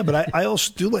 But I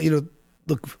also do like,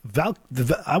 look,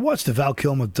 I watched the Val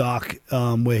Kilmer doc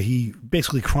where he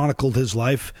basically chronicled his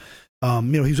life.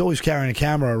 He's always carrying a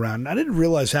camera around. I didn't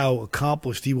realize how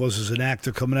accomplished he was as an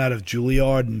actor coming out of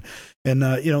Juilliard,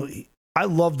 and I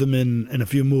loved him in a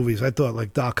few movies. I thought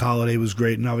like Doc Holliday was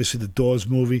great, and obviously the Doors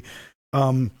movie.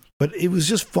 But it was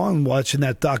just fun watching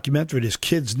that documentary. His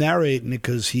kids narrating it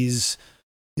because he's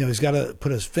got to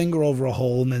put his finger over a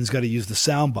hole and then he's got to use the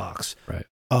sound box, right,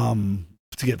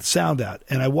 to get the sound out.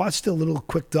 And I watched a little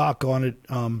quick doc on it.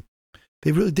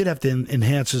 They really did have to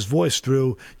enhance his voice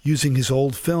through using his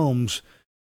old films,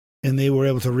 and they were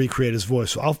able to recreate his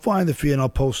voice. So I'll find it for you and I'll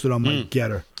post it on my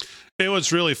Getter. It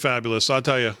was really fabulous. I'll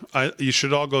tell you, you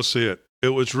should all go see it. It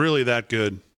was really that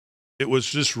good. It was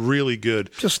just really good.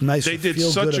 Just nice. They did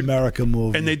feel such good America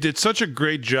movie, and they did such a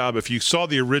great job. If you saw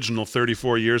the original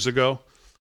 34 years ago,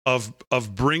 of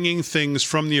bringing things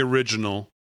from the original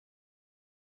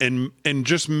and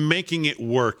just making it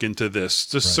work into this,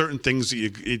 just certain things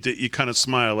that you kind of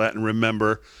smile at and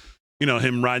remember.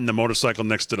 Him riding the motorcycle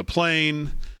next to the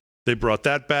plane. They brought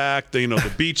that back.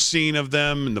 The beach scene of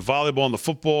them and the volleyball and the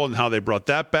football and how they brought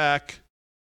that back.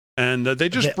 And they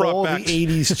just brought all back the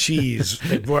 80s cheese.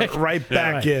 They brought right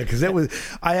back in because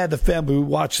I had the family. We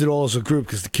watched it all as a group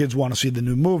because the kids want to see the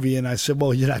new movie, and I said,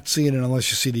 "Well, you're not seeing it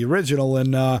unless you see the original."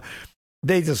 And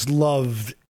they just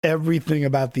loved everything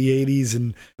about the 80s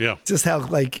and just how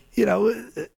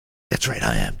that's right.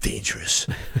 I am dangerous.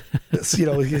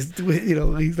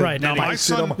 Right now, my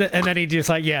son, and then he just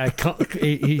like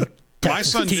he my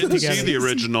son didn't see the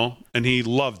original, and he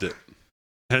loved it.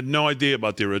 Had no idea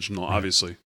about the original,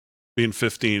 obviously. Being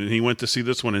 15, and he went to see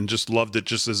this one and just loved it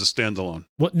just as a standalone.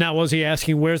 What now? Was he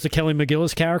asking where's the Kelly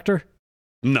McGillis character?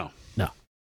 No.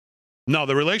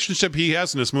 The relationship he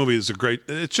has in this movie is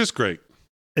it's just great.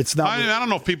 It's not. I don't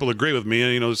know if people agree with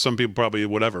me. Some people probably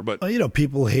whatever, but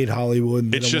people hate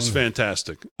Hollywood. It's just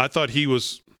fantastic. I thought he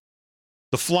was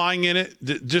the flying in it.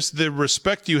 Just the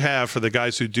respect you have for the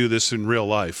guys who do this in real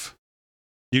life.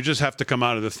 You just have to come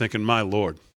out of it thinking, my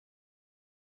Lord.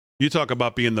 You talk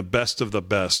about being the best of the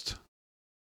best.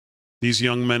 These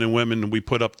young men and women we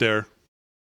put up there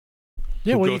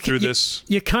go through this.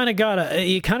 You kind of got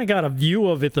a view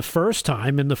of it the first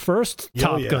time in the first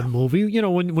Top Gun movie.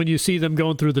 When you see them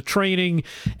going through the training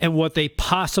and what they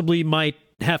possibly might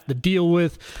have to deal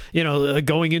with.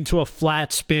 Going into a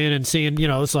flat spin and seeing.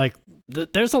 It's like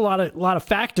there's a lot of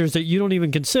factors that you don't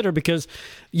even consider because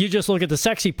you just look at the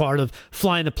sexy part of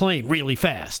flying the plane really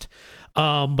fast.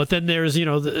 But then there's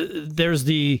there's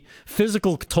the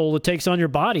physical toll it takes on your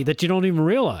body that you don't even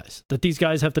realize that these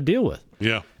guys have to deal with.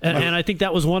 Yeah, and I think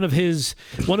that was one of his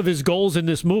goals in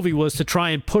this movie was to try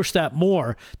and push that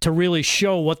more to really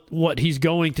show what he's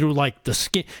going through, like the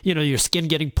skin, your skin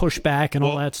getting pushed back and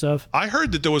all that stuff. I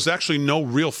heard that there was actually no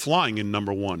real flying in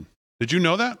number one. Did you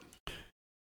know that?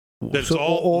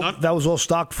 That was all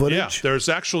stock footage. Yeah,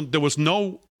 there was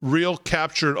no real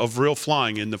capture of real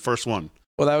flying in the first one.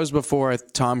 Well, that was before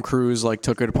Tom Cruise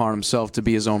took it upon himself to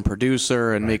be his own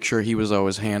producer and make sure he was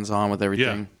always hands-on with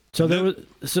everything. Yeah.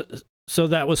 So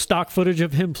that was stock footage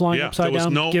of him flying upside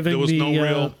down, giving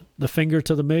the finger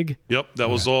to the MiG? Yep, that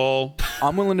was all.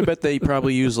 I'm willing to bet they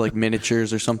probably use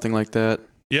miniatures or something like that.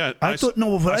 Yeah, I saw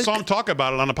him talk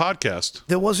about it on a podcast.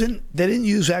 They didn't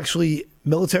use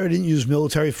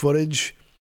military footage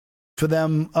for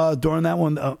them during that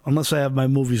one, unless I have my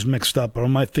movies mixed up, or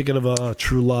am I thinking of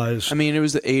True Lies? I mean, it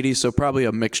was the 80s, so probably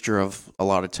a mixture of a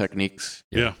lot of techniques.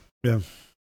 Yeah.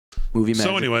 Movie magic.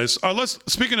 So, anyways,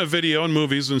 speaking of video and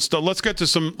movies and stuff, let's get to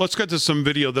some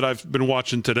video that I've been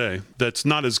watching today. That's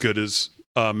not as good as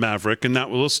Maverick, and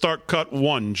let's start cut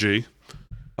 1. G,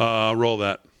 roll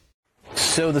that.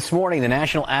 So this morning, the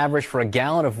national average for a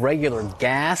gallon of regular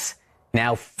gas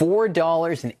now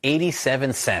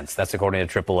 $4.87. That's according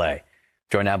to AAA.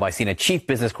 Joined now by CNN chief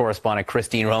business correspondent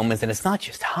Christine Romans, and it's not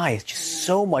just high; it's just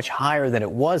so much higher than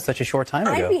it was such a short time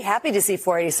ago. I'd be happy to see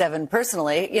 487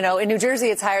 personally. In New Jersey,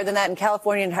 it's higher than that. In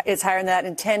California, it's higher than that.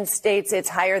 In 10 states, it's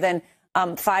higher than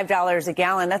 $5 a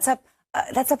gallon. That's up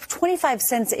 25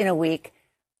 cents in a week.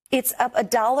 It's up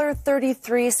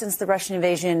 $1.33 since the Russian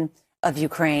invasion of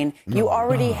Ukraine. You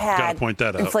already had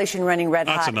inflation running red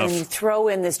hot, and you throw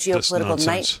in this geopolitical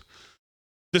night.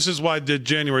 This is why the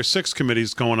January 6th committee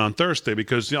is going on Thursday,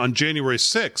 because on January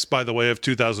 6th, by the way, of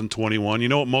 2021, you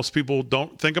know what most people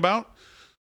don't think about?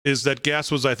 Is that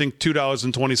gas was, I think,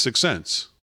 $2.26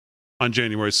 on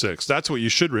January 6th. That's what you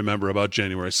should remember about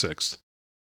January 6th.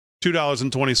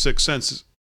 $2.26.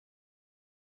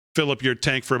 Fill up your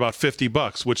tank for about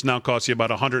 $50, which now costs you about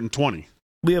 $120.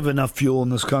 We have enough fuel in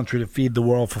this country to feed the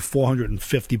world for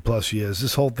 450 plus years.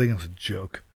 This whole thing is a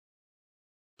joke.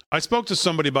 I spoke to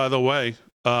somebody, by the way,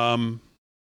 who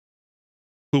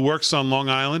works on Long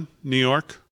Island, New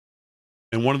York,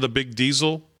 and one of the big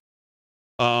diesel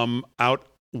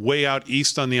way out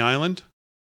east on the island.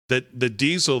 That the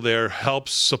diesel there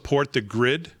helps support the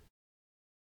grid.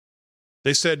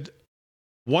 They said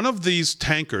one of these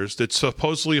tankers that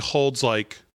supposedly holds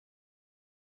like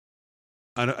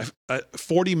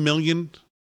 40 million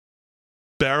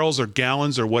barrels or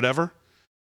gallons or whatever.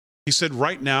 He said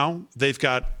right now they've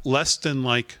got less than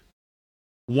like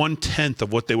 1/10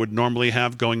 of what they would normally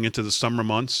have going into the summer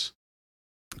months.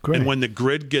 Great. And when the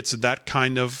grid gets that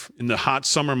kind of, in the hot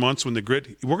summer months, we're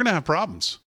going to have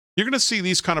problems. You're going to see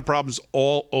these kind of problems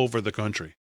all over the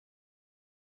country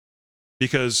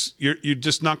because you're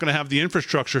just not going to have the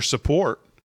infrastructure support.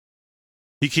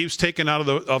 He keeps taking out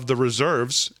of the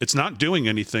reserves. It's not doing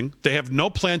anything. They have no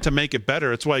plan to make it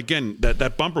better. It's why, again,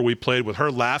 that bumper we played with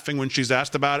her laughing when she's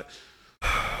asked about it.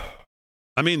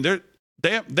 I mean, they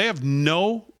have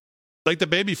no, like the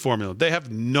baby formula, they have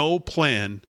no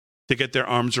plan to get their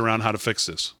arms around how to fix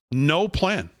this. No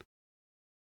plan.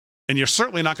 And you're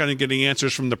certainly not going to get any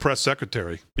answers from the press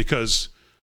secretary because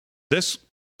this,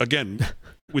 again,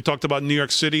 we talked about New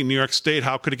York City, New York State.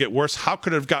 How could it get worse? How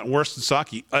could it have gotten worse than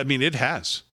Psaki? I mean, it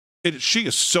has. She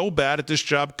is so bad at this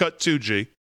job. Cut 2G.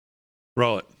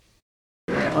 Roll it.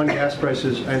 On gas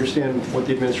prices, I understand what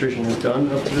the administration has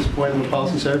done up to this point on the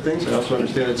policy side of things. I also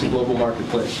understand it's a global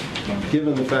marketplace.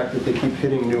 Given the fact that they keep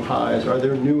hitting new highs, are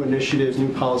there new initiatives,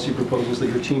 new policy proposals that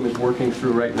your team is working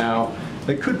through right now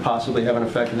that could possibly have an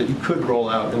effect that you could roll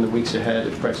out in the weeks ahead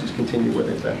if prices continue where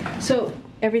they've been? So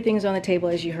everything's on the table,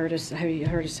 as you heard us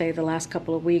say the last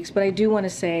couple of weeks. But I do want to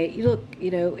say,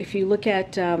 if you look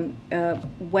at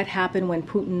what happened when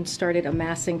Putin started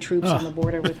amassing troops on the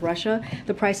border with Russia,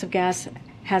 the price of gas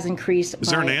has increased. Is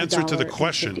there an answer to the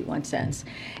question? 51 cents.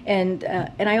 And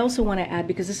I also want to add,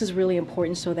 because this is really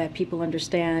important so that people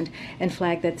understand and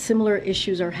flag that similar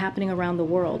issues are happening around the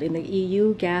world. In the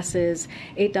EU, gas is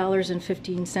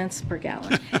 $8.15 per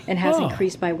gallon and has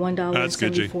increased by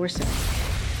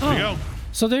 $1.74. There you go.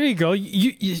 So there you go.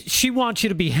 She wants you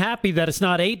to be happy that it's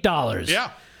not $8.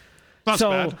 Yeah. Not so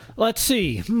bad. Let's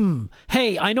see.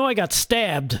 Hey, I know I got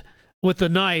stabbed with the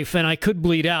knife and I could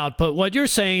bleed out, but what you're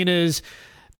saying is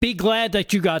be glad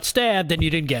that you got stabbed and you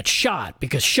didn't get shot,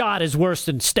 because shot is worse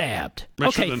than stabbed.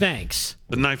 Okay, thanks.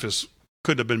 The knife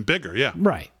could have been bigger, yeah.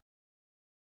 Right.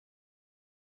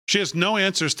 She has no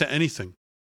answers to anything.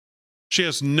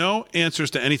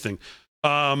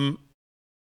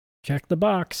 Check the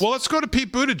box. Well, let's go to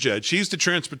Pete Buttigieg. He's the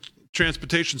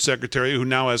transportation secretary who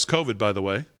now has COVID, by the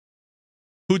way,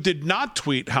 who did not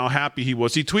tweet how happy he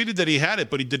was. He tweeted that he had it,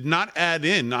 but he did not add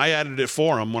in. I added it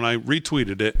for him when I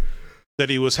retweeted it, that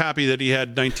he was happy that he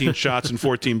had 19 shots and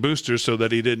 14 boosters so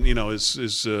that he didn't,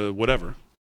 his whatever,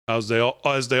 as they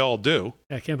all do.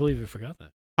 I can't believe you forgot that.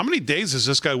 How many days has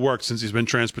this guy worked since he's been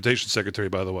transportation secretary,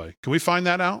 by the way? Can we find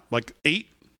that out? Like 8,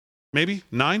 maybe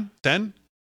 9, 10?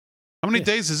 How many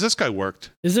days has this guy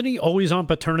worked? Isn't he always on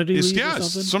paternity leave or yes,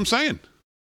 something? That's what I'm saying.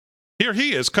 Here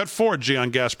he is, cut 4G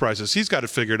on gas prices. He's got it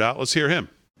figured out. Let's hear him.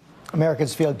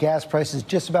 Americans feel gas prices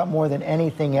just about more than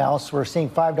anything else. We're seeing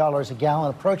 $5 a gallon,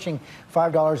 approaching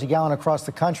 $5 a gallon across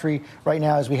the country right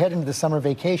now as we head into the summer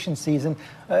vacation season.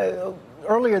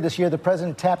 Earlier this year, the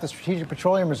president tapped the Strategic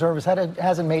Petroleum Reserve.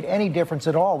 Hasn't made any difference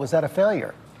at all. Was that a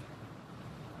failure?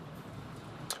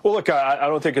 Well, look, I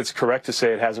don't think it's correct to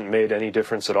say it hasn't made any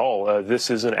difference at all. This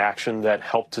is an action that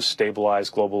helped to stabilize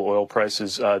global oil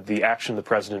prices. The action the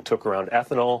president took around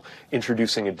ethanol,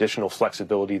 introducing additional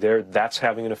flexibility there, that's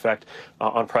having an effect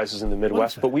on prices in the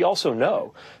Midwest. But we also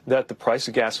know that the price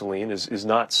of gasoline is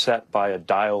not set by a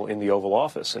dial in the Oval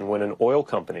Office. And when an oil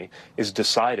company is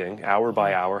deciding hour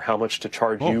by hour how much to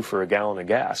charge you for a gallon of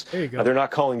gas, they're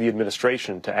not calling the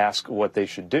administration to ask what they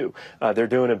should do. They're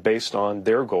doing it based on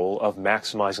their goal of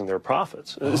maximizing their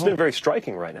profits. It's been very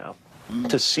striking right now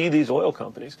to see these oil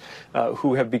companies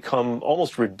who have become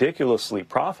almost ridiculously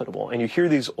profitable. And you hear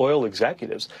these oil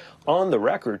executives on the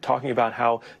record talking about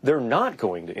how they're not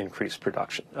going to increase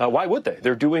production. Why would they?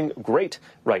 They're doing great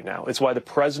right now. It's why the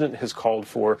president has called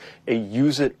for a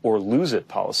use it or lose it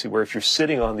policy, where if you're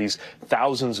sitting on these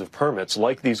thousands of permits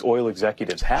like these oil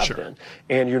executives have been,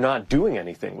 and you're not doing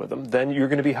anything with them, then you're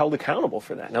going to be held accountable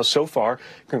for that. Now, so far,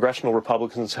 congressional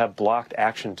Republicans have blocked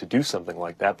action to do something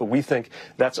like that, but we think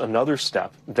that's another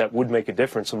step that would make a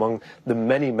difference among the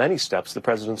many, many steps the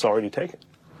president's already taken.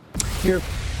 All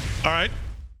right.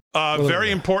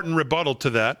 Very important rebuttal to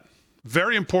that.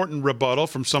 Very important rebuttal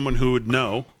from someone who would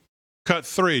know. Cut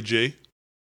 3, G.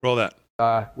 Roll that.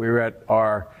 We were at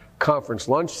our conference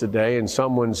lunch today, and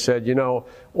someone said, you know,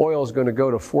 oil is going to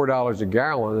go to $4 a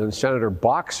gallon. And Senator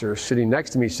Boxer, sitting next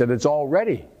to me, said it's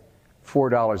already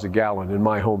 $4 a gallon in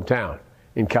my hometown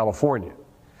in California.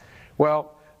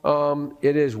 Well,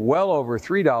 it is well over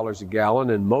 $3 a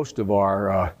gallon in most of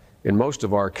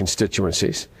our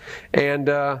constituencies, and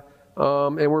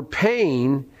we're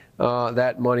paying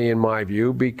that money, in my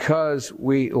view, because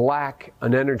we lack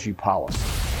an energy policy.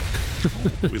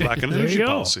 We lack an energy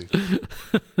policy.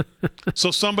 So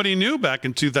somebody knew back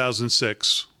in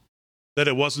 2006 that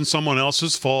it wasn't someone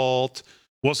else's fault,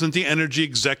 wasn't the energy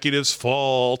executive's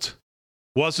fault,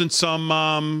 wasn't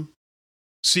some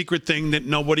secret thing that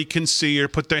nobody can see or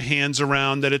put their hands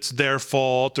around, that it's their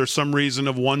fault or some reason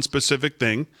of one specific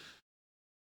thing.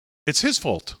 It's his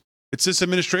fault. It's this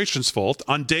administration's fault.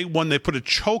 On day one, they put a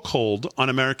chokehold on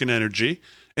American energy,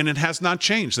 and it has not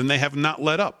changed, and they have not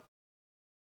let up.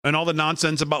 And all the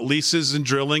nonsense about leases and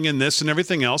drilling and this and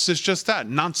everything else is just that,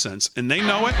 nonsense. And they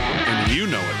know it, and you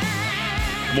know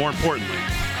it, more importantly.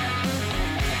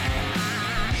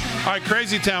 All right,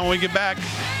 Crazy Town, when we get back.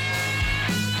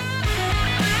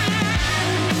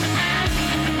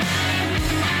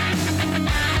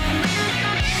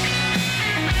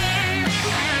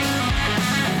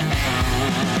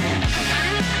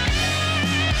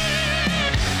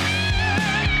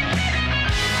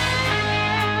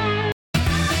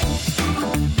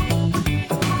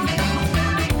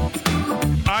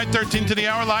 All right, 13 to the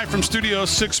hour, live from Studio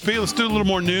 6B. Let's do a little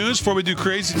more news before we do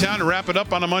Crazy Town and wrap it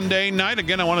up on a Monday night.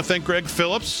 Again, I want to thank Greg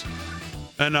Phillips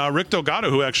and Rick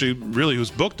Delgado, who's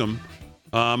booked them.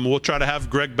 We'll try to have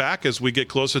Greg back as we get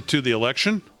closer to the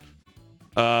election.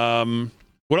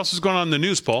 What else is going on in the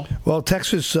news, Paul? Well,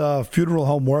 Texas funeral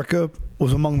home worker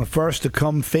was among the first to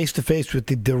come face-to-face with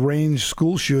the deranged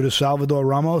school shooter, Salvador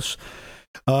Ramos.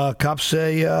 Cops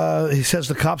say he says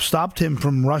the cops stopped him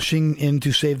from rushing in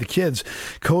to save the kids.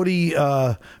 Cody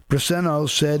Briseno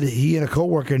said he and a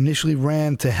coworker initially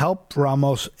ran to help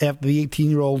Ramos after the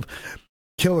 18-year-old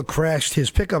killer crashed his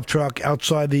pickup truck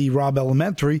outside the Robb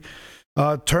Elementary.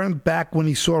 Turned back when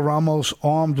he saw Ramos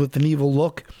armed with an evil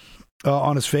look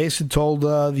on his face and told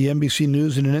the NBC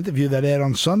News in an interview that aired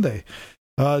on Sunday.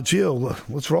 Gio,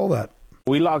 let's roll that.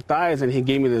 We locked eyes and he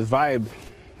gave me this vibe.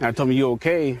 I told him, you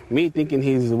okay? Me thinking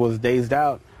he was dazed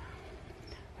out.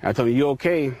 I told him, you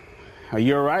okay? Are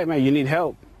you all right, man? You need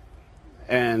help.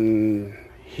 And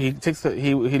he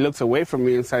looks away from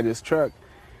me inside his truck.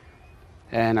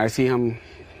 And I see him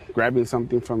grabbing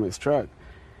something from his truck.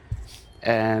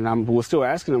 And I was still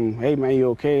asking him, hey, man, you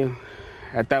okay?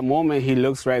 At that moment, he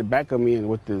looks right back at me and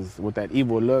with that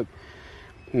evil look.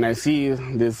 And I see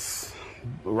this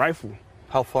rifle.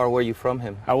 How far were you from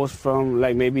him? I was from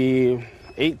like maybe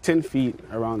 8-10 feet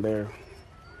around there.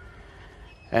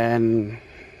 And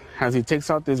as he takes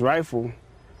out this rifle,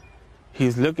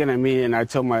 he's looking at me, and I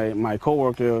tell my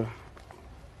coworker,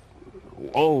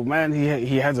 oh man,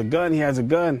 he has a gun, he has a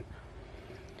gun.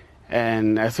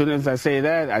 And as soon as I say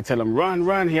that, I tell him,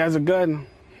 run, he has a gun.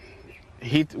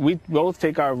 We both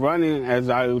take our running. As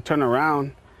I turn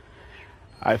around,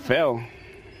 I fell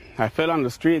on the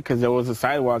street because there was a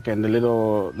sidewalk and the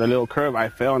little curve. I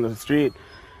fell on the street.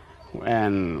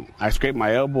 And I scraped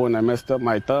my elbow and I messed up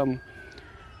my thumb.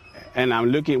 And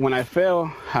when I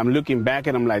fell, I'm looking back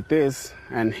at him like this,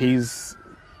 and he's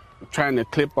trying to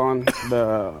clip on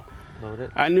the.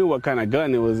 I knew what kind of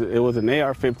gun it was. It was an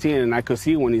AR-15, and I could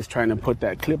see when he's trying to put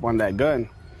that clip on that gun.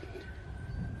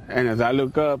 And as I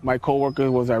look up, my coworker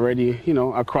was already,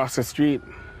 across the street.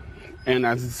 And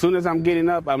as soon as I'm getting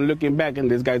up, I'm looking back,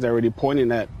 and this guy's already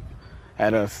pointing at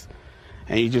us.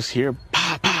 And you just hear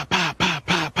pa, pa, pa, pa,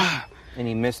 pa, pa. And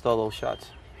he missed all those shots?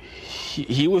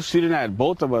 He was shooting at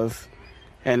both of us,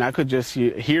 and I could just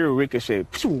hear a ricochet.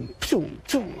 Pshoo, pshoo,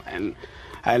 pshoo. And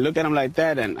I look at him like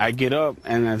that, and I get up,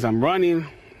 and as I'm running,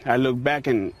 I look back,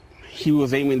 and he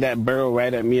was aiming that barrel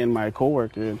right at me and my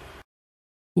coworker.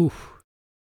 Oof.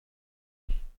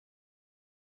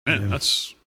 Man,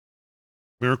 that's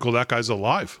a miracle that guy's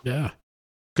alive. Yeah.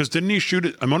 Because didn't he shoot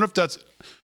it? I wonder if that's...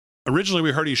 Originally,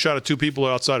 we heard he shot at 2 people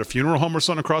outside a funeral home or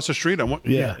something across the street.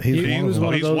 He was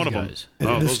one of them.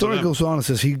 The story goes on and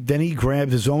says he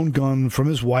grabbed his own gun from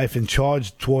his wife and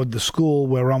charged toward the school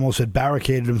where Ramos had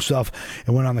barricaded himself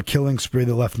and went on the killing spree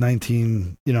that left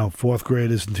 19, fourth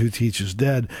graders and 2 teachers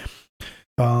dead.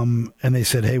 And they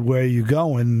said, "Hey, where are you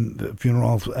going?" The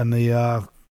funeral, and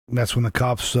that's when the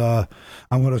cops, "I'm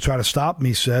going to try to stop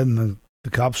me," said, and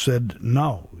the cops said,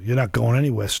 "No, you're not going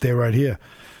anywhere. Stay right here."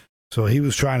 So he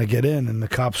was trying to get in, and the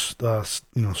cops,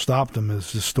 stopped him.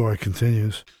 As this story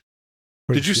continues.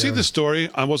 Did you see the story?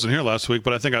 I wasn't here last week,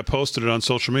 but I think I posted it on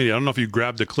social media. I don't know if you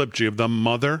grabbed the clip, G, of the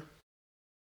mother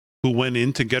who went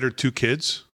in to get her 2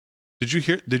 kids. Did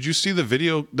you see the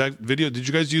video? That video? Did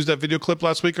you guys use that video clip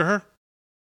last week of her?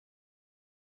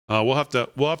 We'll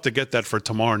have to get that for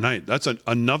tomorrow night. That's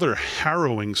another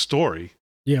harrowing story.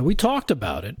 Yeah, we talked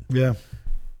about it. Yeah.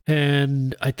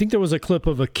 And I think there was a clip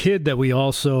of a kid that we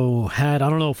also had. I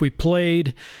don't know if we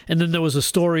played. And then there was a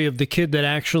story of the kid that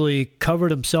actually covered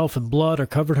himself in blood or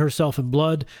covered herself in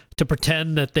blood to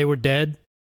pretend that they were dead.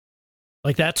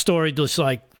 Like that story, just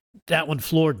like that one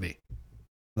floored me.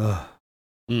 Good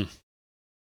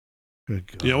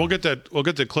God. Yeah, we'll get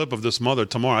the clip of this mother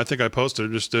tomorrow. I think I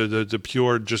posted just the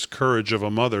pure just courage of a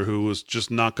mother who was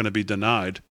just not going to be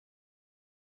denied.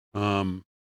 I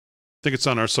think it's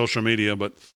on our social media,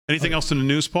 but anything else in the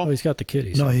news, Paul? Oh, he's got the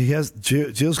kid. No, he has.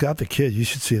 Jill's got the kid. You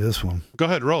should see this one. Go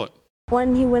ahead, roll it.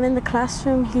 When he went in the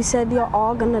classroom, he said, "You're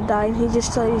all gonna die," and he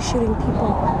just started shooting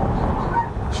people.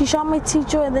 He shot my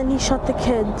teacher, and then he shot the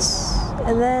kids.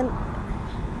 And then,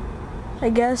 I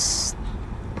guess,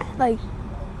 I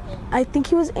think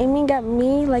he was aiming at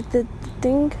me, like the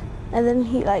thing, and then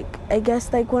he, I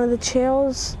guess, one of the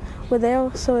chairs were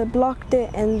there, so it blocked it,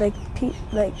 and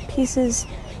pieces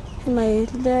in my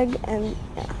leg, and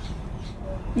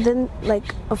then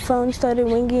a phone started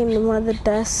ringing in one of the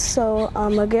desks, so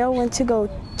a girl went to go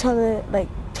turn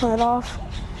it off,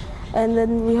 and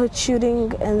then we heard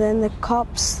shooting, and then the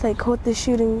cops heard the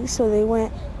shooting, so they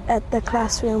went at the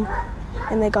classroom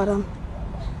and they got him.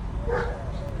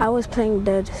 I was playing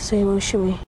dead, so he won't shoot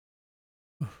me.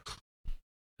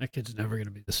 That kid's never going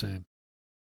to be the same.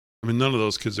 I mean, none of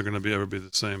those kids are going to ever be the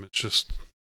same. It's just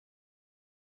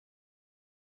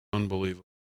unbelievable.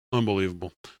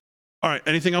 All right,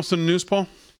 anything else in the news, Paul?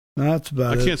 That's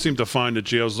about it. I can't seem to find it,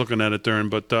 G. I was looking at it during,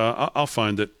 but I'll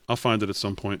find it. I'll find it at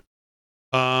some point.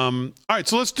 All right,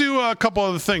 so let's do a couple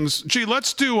other things. G,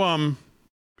 let's do,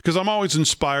 because I'm always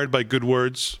inspired by good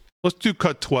words, let's do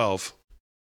cut 12.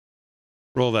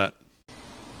 Roll that.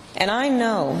 And I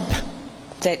know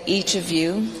that each of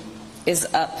you is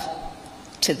up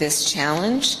to this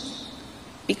challenge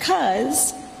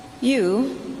because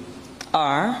you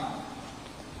are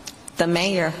the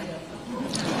mayor.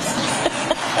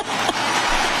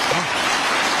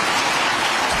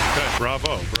 Okay,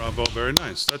 bravo, very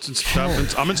nice.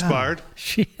 I'm inspired.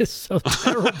 She is so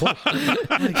terrible.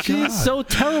 She is so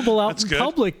terrible out in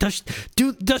public. Does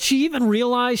she even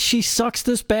realize she sucks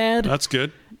this bad? That's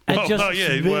good. Wait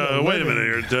a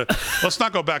minute here. Let's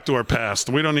not go back to our past.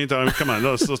 We don't need to. Come on,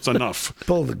 that's enough.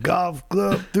 Pull the golf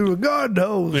club through a garden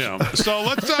hose. Yeah. So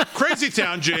let's Crazy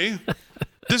Town, G.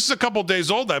 This is a couple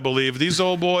days old, I believe. These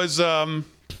old boys.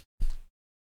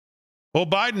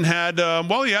 Biden had.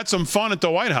 He had some fun at the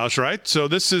White House, right? So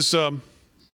this is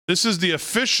the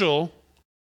official.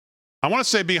 I want to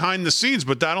say behind the scenes,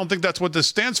 but I don't think that's what this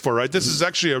stands for, right? This is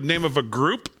actually a name of a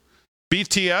group.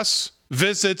 BTS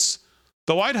visits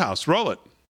the White House. Roll it.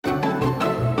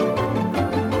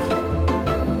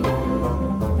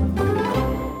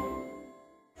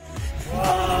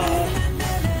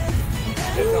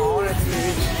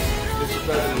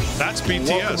 That's BTS.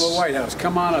 Welcome to the White House.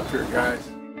 Come on up here, guys.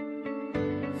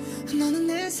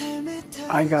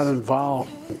 I got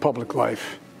involved in public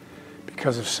life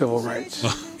because of civil rights.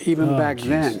 Even back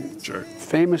then,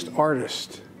 famous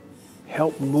artists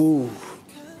help move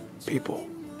people.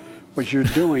 What you're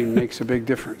doing makes a big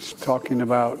difference. Talking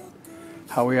about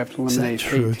how we have to eliminate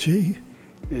hate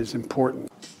is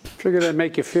important. Figured I'd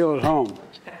make you feel at home.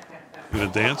 You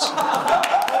gonna dance?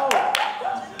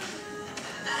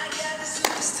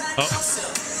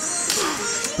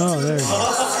 Oh, there you go.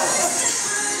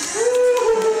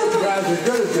 You guys are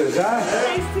good at this,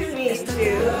 huh? Nice to meet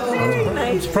you. Very nice.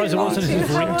 I'm surprised it wasn't his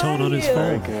ringtone on his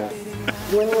phone.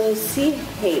 When we see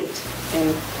hate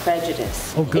and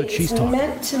prejudice, oh, good, she's talking. It's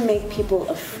meant to make people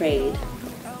afraid,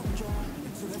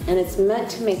 and it's meant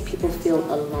to make people feel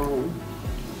alone,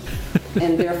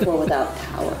 and therefore without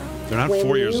power. They're not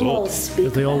 4 years old.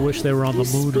 They all wish they were on the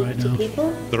moon right now.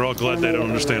 They're all glad they don't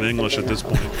understand English at this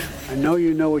point. I know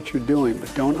you know what you're doing,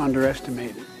 but don't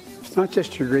underestimate it. It's not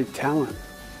just your great talent.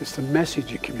 It's the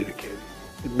message you communicate.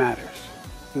 It matters.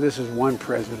 This is one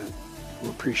president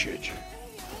who appreciates you.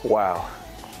 Wow.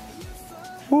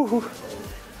 Woo-hoo.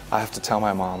 I have to tell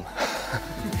my mom.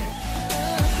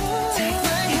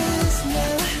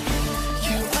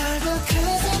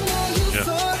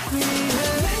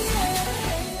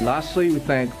 Lastly, we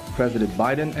thank President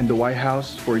Biden and the White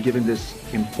House for giving this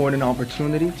important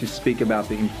opportunity to speak about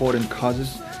the important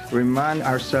causes, remind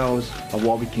ourselves of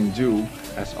what we can do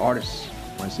as artists.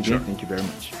 Once again, Thank you very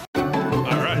much. All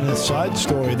right. And a side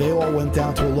story, they all went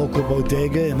down to a local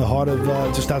bodega in the heart of,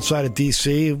 just outside of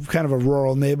D.C., kind of a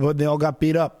rural neighborhood, and they all got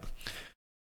beat up.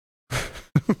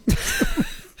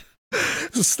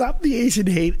 So stop the Asian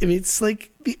hate. I mean, it's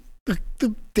like,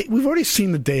 we've already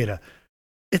seen the data.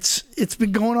 It's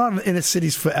been going on in the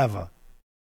cities forever.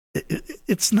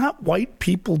 It's not white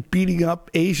people beating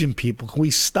up Asian people. Can we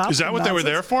stop? Is that what they were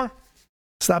there for?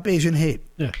 Stop Asian hate.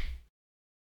 Yeah.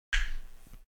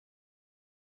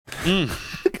 I'm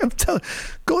telling.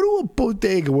 Go to a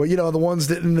bodega where the ones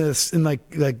that in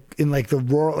the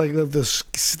rural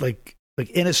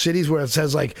like inner cities where it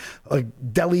says like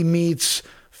deli meats,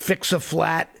 fix a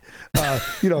flat.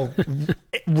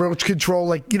 Roach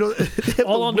control,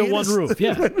 all under one roof.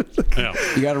 Yeah.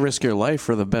 You got to risk your life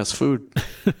for the best food.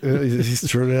 He's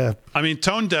true to that. I mean,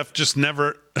 tone deaf just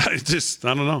never. I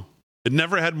don't know. It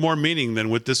never had more meaning than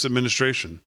with this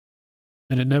administration.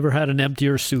 And it never had an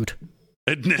emptier suit.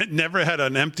 It never had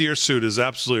an emptier suit. Is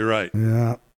absolutely right.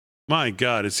 Yeah. My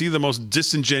God, is he the most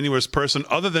disingenuous person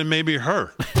other than maybe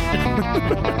her?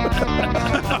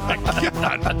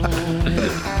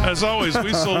 As always,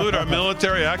 we salute our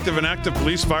military, active and active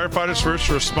police, firefighters, first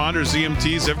responders,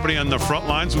 EMTs, everybody on the front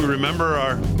lines. We remember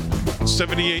our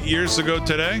 78 years ago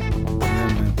today.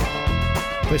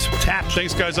 Play some taps.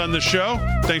 Thanks, guys, on the show.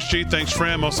 Thanks, G. Thanks,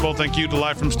 Fran. Most of all, thank you to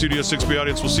Live from Studio 6B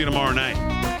audience. We'll see you tomorrow night.